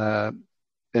an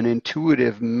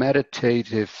intuitive,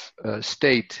 meditative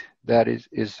state that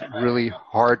is really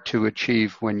hard to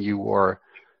achieve when you're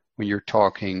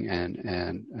talking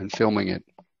and filming it.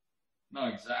 No,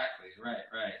 exactly.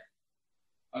 Right.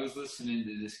 I was listening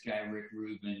to this guy, Rick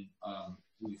Rubin,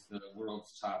 who's the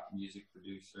world's top music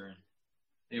producer, and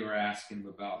they were asking him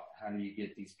about how do you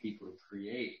get these people to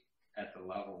create at the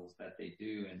levels that they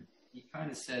do. And he kind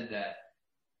of said that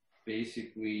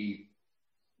basically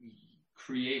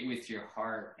create with your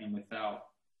heart and without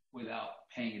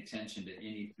paying attention to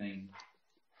anything,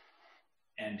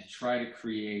 and to try to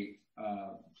create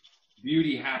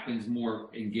beauty happens more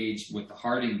engaged with the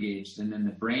heart engaged, and then the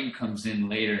brain comes in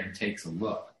later and takes a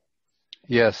look.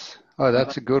 Yes. Oh,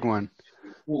 that's a good one.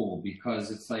 Cool, because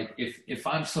it's like if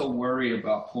I'm so worried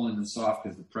about pulling this off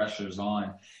because the pressure's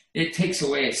on, it takes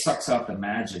away, it sucks out the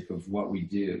magic of what we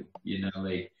do, you know.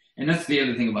 Like, and that's the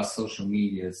other thing about social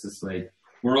media. It's just like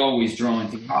we're always drawing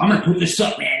things. Oh, I'm gonna put this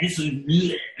up, man. This is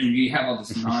bleh. And you have all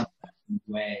this nonsense in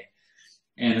the way,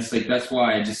 and it's like that's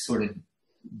why I just sort of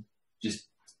just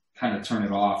kind of turn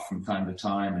it off from time to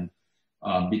time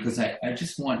because I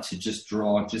just want to just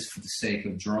draw just for the sake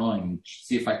of drawing,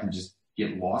 see if I can just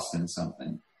get lost in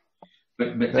something.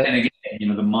 But then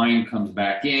again, the mind comes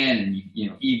back in, and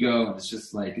ego, and it's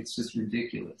just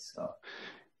ridiculous. So.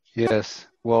 Yes.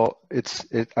 Well,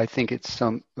 I think it's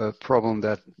some problem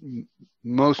that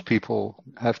most people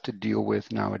have to deal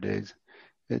with nowadays.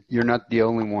 You're not the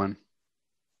only one.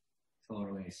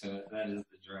 Totally. So that is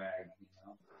the drag,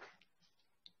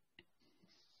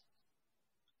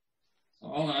 So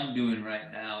all I'm doing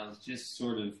right now is just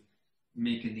sort of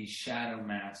making these shadow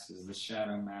masses, the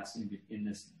shadow mass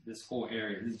in this whole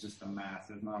area. This is just a mass.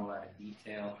 There's not a lot of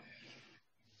detail.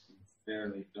 It's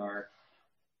fairly dark.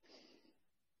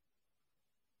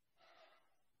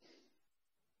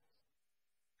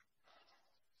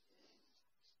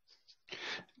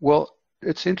 Well,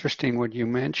 it's interesting what you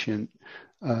mentioned,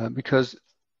 because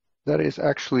that is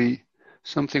actually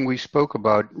something we spoke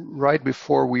about right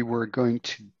before we were going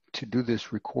to do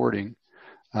this recording.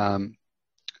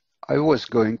 I was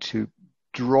going to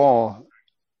draw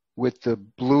with the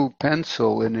blue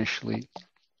pencil initially,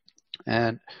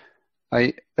 and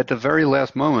at the very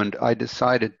last moment, I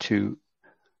decided to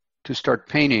start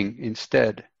painting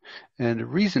instead. And the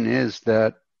reason is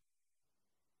that,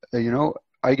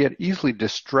 I get easily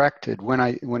distracted when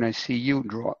I see you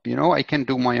draw. I can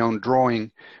do my own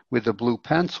drawing with a blue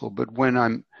pencil, but when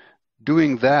I'm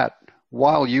doing that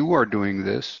while you are doing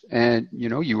this, and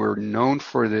you are known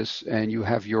for this, and you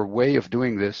have your way of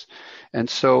doing this, and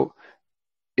so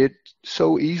it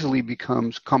so easily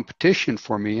becomes competition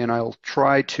for me, and I'll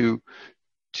try to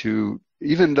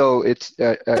even though it's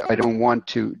I don't want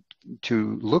to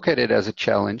look at it as a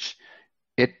challenge.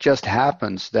 It just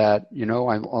happens that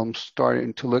I'm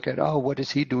starting to look at, oh, what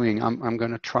is he doing? I'm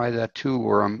going to try that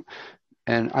too,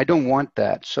 and I don't want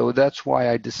that. So that's why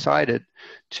I decided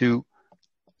to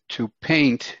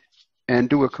paint and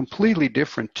do a completely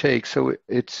different take. So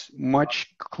it's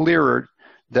much clearer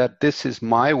that this is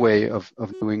my way of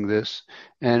doing this,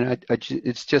 and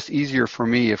it's just easier for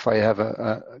me if I have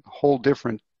a whole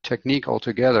different technique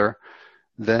altogether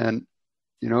than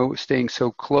staying so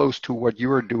close to what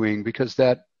you are doing, because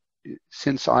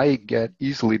since I get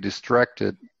easily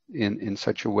distracted in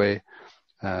such a way,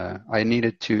 I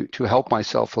needed to help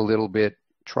myself a little bit,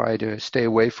 try to stay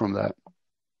away from that.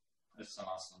 That's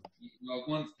awesome. Well,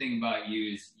 one thing about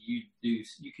you is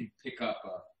you can pick up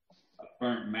a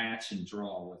burnt match and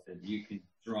draw with it. You can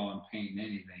draw and paint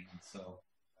anything. So,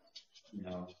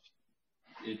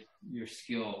 your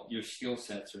skill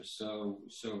sets are so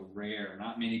rare.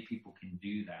 Not many people can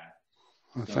do that.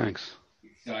 Well, so thanks.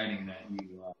 It's exciting that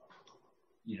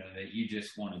that you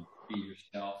just want to be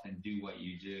yourself and do what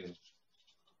you do.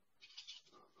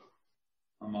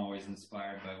 I'm always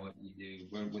inspired by what you do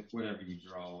with whatever you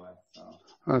draw with.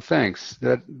 So. Thanks.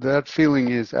 That feeling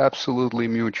is absolutely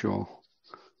mutual.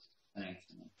 Thanks,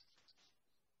 man.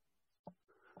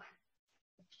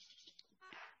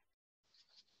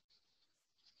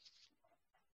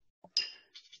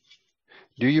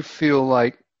 Do you feel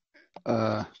like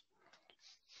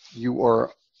you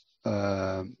are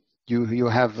you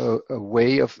have a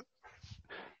way of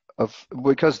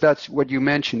because that's what you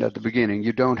mentioned at the beginning.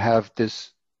 You don't have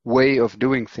this way of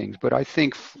doing things, but I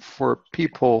think for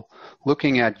people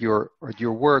looking at your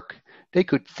work, they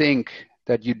could think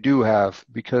that you do have,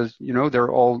 because there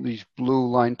are all these blue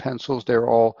line pencils. They're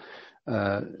all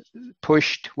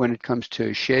pushed when it comes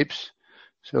to shapes.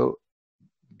 So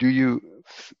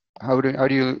how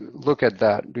do you look at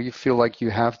that? Do you feel like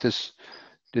you have this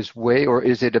way, or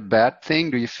is it a bad thing?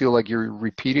 Do you feel like you're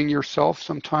repeating yourself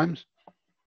sometimes?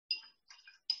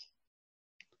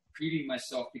 Repeating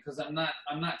myself because I'm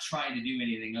not trying to do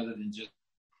anything other than just.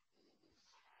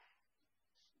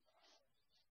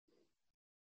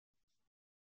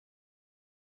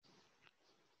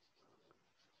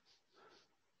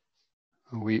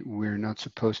 We're not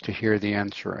supposed to hear the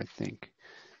answer, I think.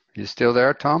 Are you still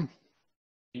there, Tom?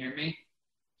 Can you hear me?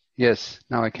 Yes,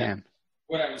 now I can.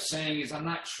 What I was saying is I'm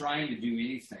not trying to do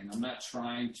anything. I'm not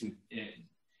trying to,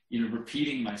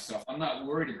 repeating myself. I'm not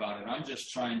worried about it. I'm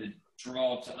just trying to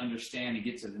draw to understand and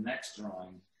get to the next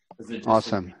drawing.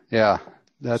 Awesome. Yeah.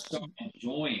 That's so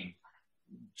enjoying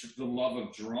the love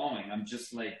of drawing. I'm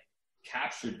just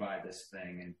captured by this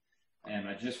thing. And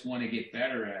I just want to get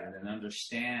better at it and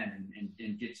understand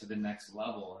and get to the next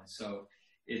level. And so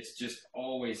it's just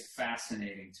always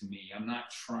fascinating to me. I'm not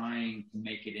trying to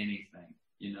make it anything,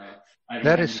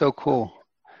 That is so cool.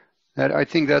 I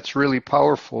think that's really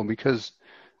powerful because,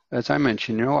 as I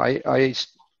mentioned, I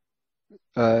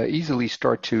easily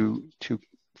start to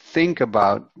think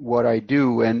about what I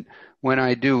do, and when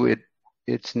I do it,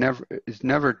 it's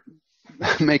never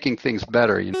making things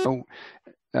better, you know.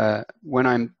 When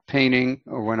I'm painting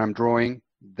or when I'm drawing,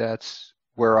 that's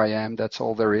where I am. That's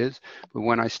all there is. But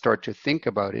when I start to think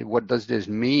about it, what does this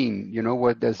mean? You know,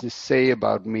 what does this say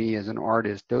about me as an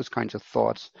artist? Those kinds of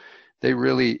thoughts, they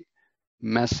really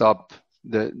mess up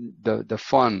the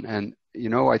fun. And you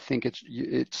know, I think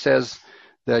it says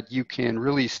that you can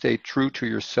really stay true to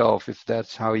yourself if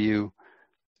that's how you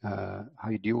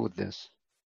deal with this.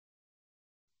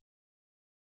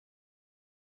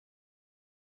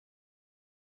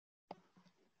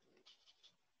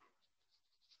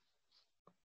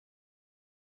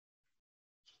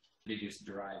 Biggest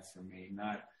drive for me.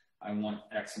 Not I want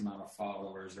X amount of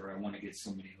followers or I want to get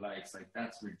so many likes. Like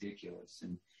that's ridiculous.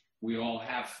 And we all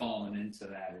have fallen into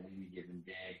that at any given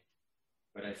day.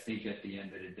 But I think at the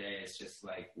end of the day, it's just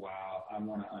like, wow, I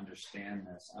want to understand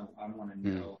this. I want to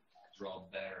know how to draw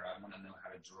better. I want to know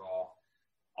how to draw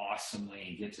awesomely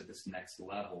and get to this next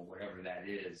level, whatever that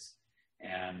is.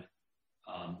 And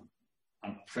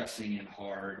I'm pressing in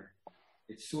hard.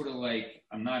 It's sort of like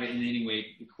I'm not in any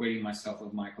way equating myself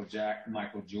with Michael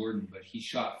Jordan, but he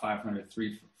shot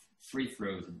 503 free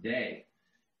throws a day,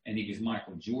 and he was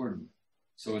Michael Jordan.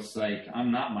 So it's like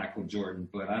I'm not Michael Jordan,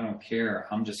 but I don't care.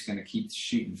 I'm just going to keep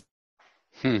shooting.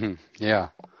 Yeah,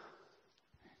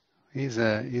 he's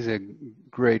a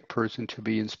great person to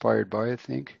be inspired by, I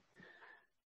think.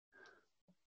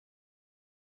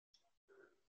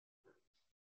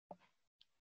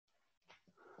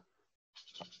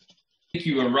 If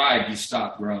you arrive, you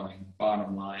stop growing,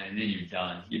 bottom line, and then you're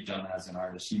done. You're done as an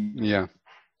artist. Yeah.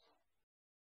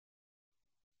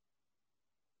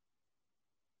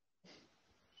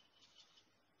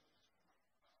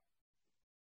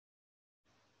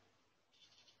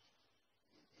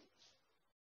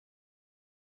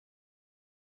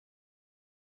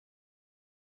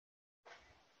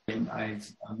 I'm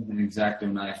with an X-Acto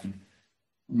knife, and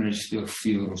I'm going to just do a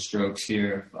few little strokes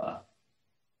here.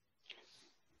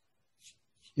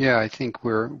 Yeah, I think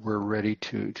we're ready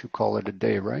to call it a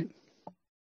day, right?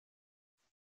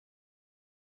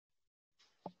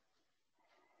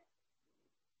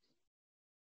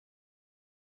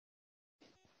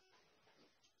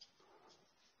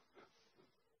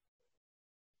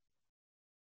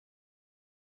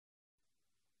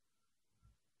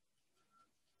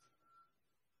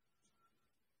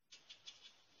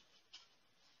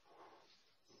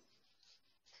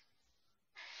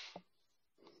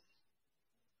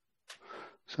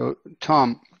 So,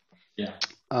 Tom,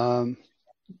 Yeah.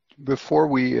 Before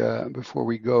we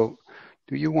go,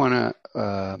 do you want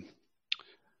to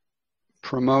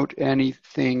promote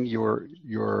anything, your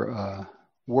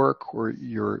work or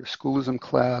your schoolism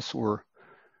class or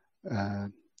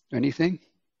anything?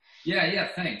 Yeah.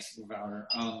 Thanks, Wouter.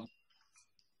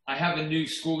 I have a new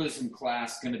schoolism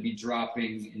class going to be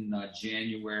dropping in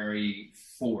January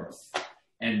 4th,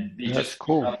 and they That's just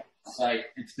cool. up the site.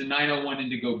 It's the 901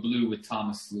 Indigo Blue with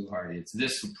Thomas Fluharty. It's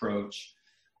this approach,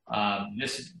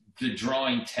 the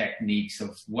drawing techniques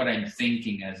of what I'm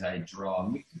thinking as I draw.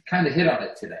 And we kind of hit on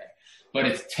it today, but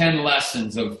it's 10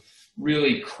 lessons of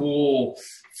really cool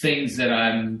things that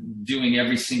I'm doing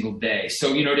every single day.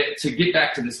 So, you know, to get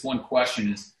back to this one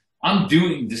question is, I'm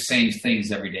doing the same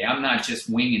things every day. I'm not just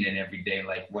winging it every day,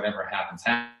 like whatever happens.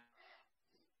 Are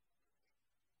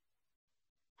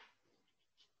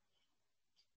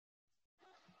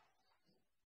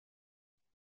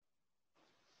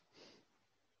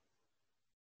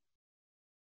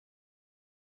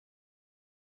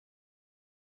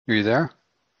you there?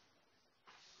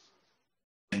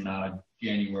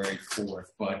 January 4th,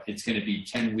 but it's going to be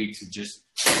 10 weeks of just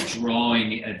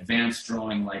drawing, advanced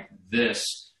drawing like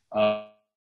this.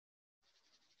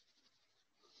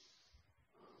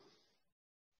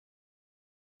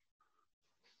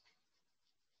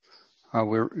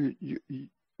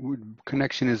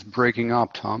 Connection is breaking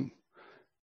up, Tom.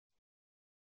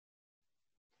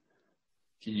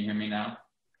 Can you hear me now?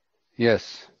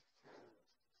 Yes.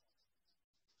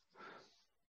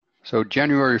 So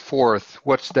January 4th,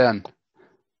 what's then?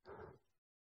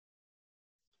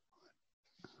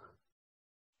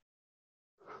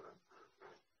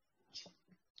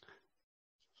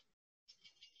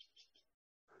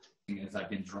 As I've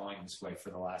been drawing this way for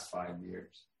the last 5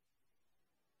 years.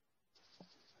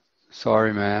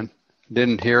 Sorry, man.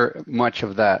 Didn't hear much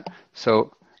of that.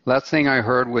 So last thing I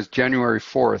heard was January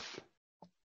 4th.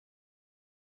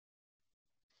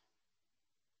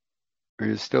 Are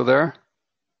you still there?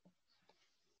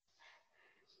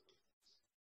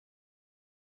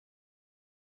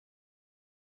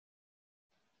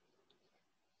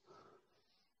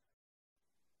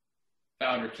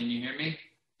 Wouter, can you hear me?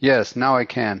 Yes, now I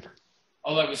can.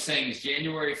 all I was saying is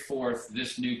January 4th,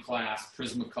 this new class,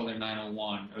 Prismacolor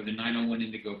 901, or the 901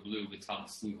 Indigo Blue with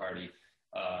Thomas Fluharty,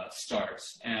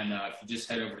 starts. And if you just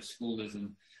head over to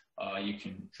Schoolism, you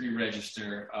can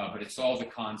pre-register, but it's all the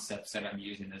concepts that I'm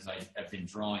using as I've been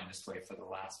drawing this way for the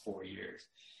last 4 years.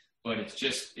 But it's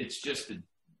just a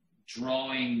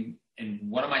drawing, and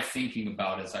what am I thinking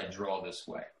about as I draw this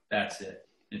way? That's it.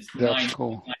 It's That's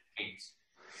cool. 9 pages.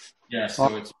 Yeah,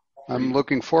 so it's. I'm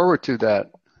looking forward to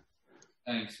that.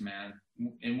 Thanks, man.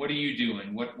 And what are you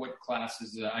doing? What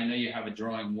classes? I know you have a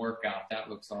drawing workout. That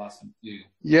looks awesome too.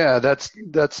 Yeah,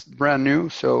 that's brand new.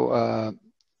 So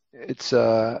it's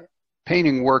a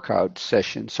painting workout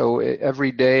session. So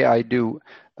every day I do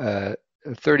a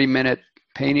 30-minute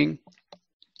painting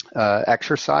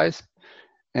exercise,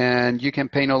 and you can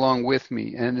paint along with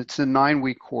me. And it's a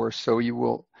 9-week course, so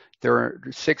there are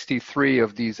 63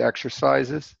 of these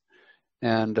exercises,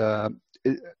 and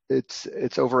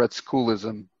it's over at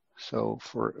Schoolism. So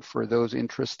for those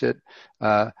interested,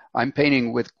 I'm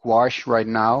painting with gouache right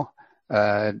now.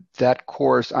 That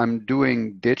course I'm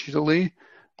doing digitally,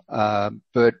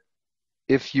 but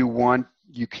if you want,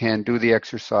 you can do the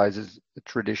exercises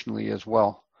traditionally as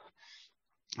well.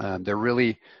 They're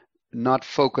really not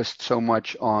focused so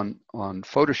much on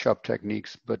Photoshop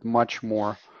techniques, but much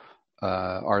more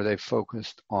are they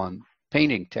focused on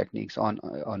painting techniques, on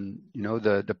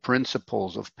the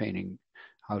principles of painting,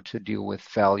 how to deal with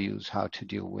values, how to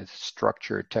deal with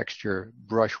structure, texture,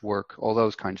 brushwork, all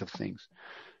those kinds of things.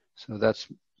 So that's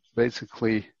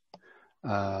basically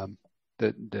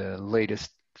the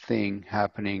latest thing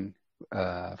happening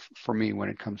for me when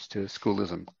it comes to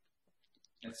Schoolism.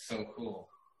 That's so cool.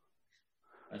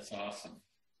 That's awesome.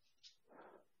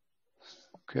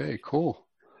 Okay, cool.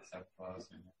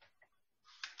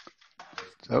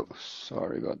 Oh,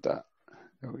 sorry about that.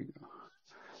 There we go.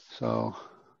 So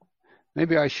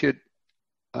maybe I should,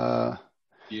 let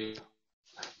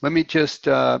me just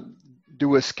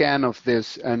do a scan of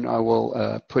this, and I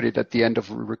will put it at the end of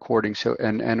the recording, so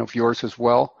and of yours as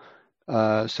well,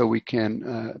 so we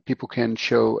can people can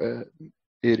show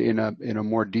it in a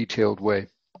more detailed way.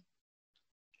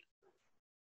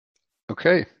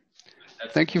 Okay.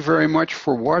 Thank you very much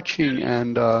for watching,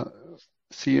 and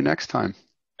see you next time.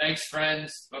 Thanks,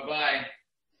 friends. Bye-bye.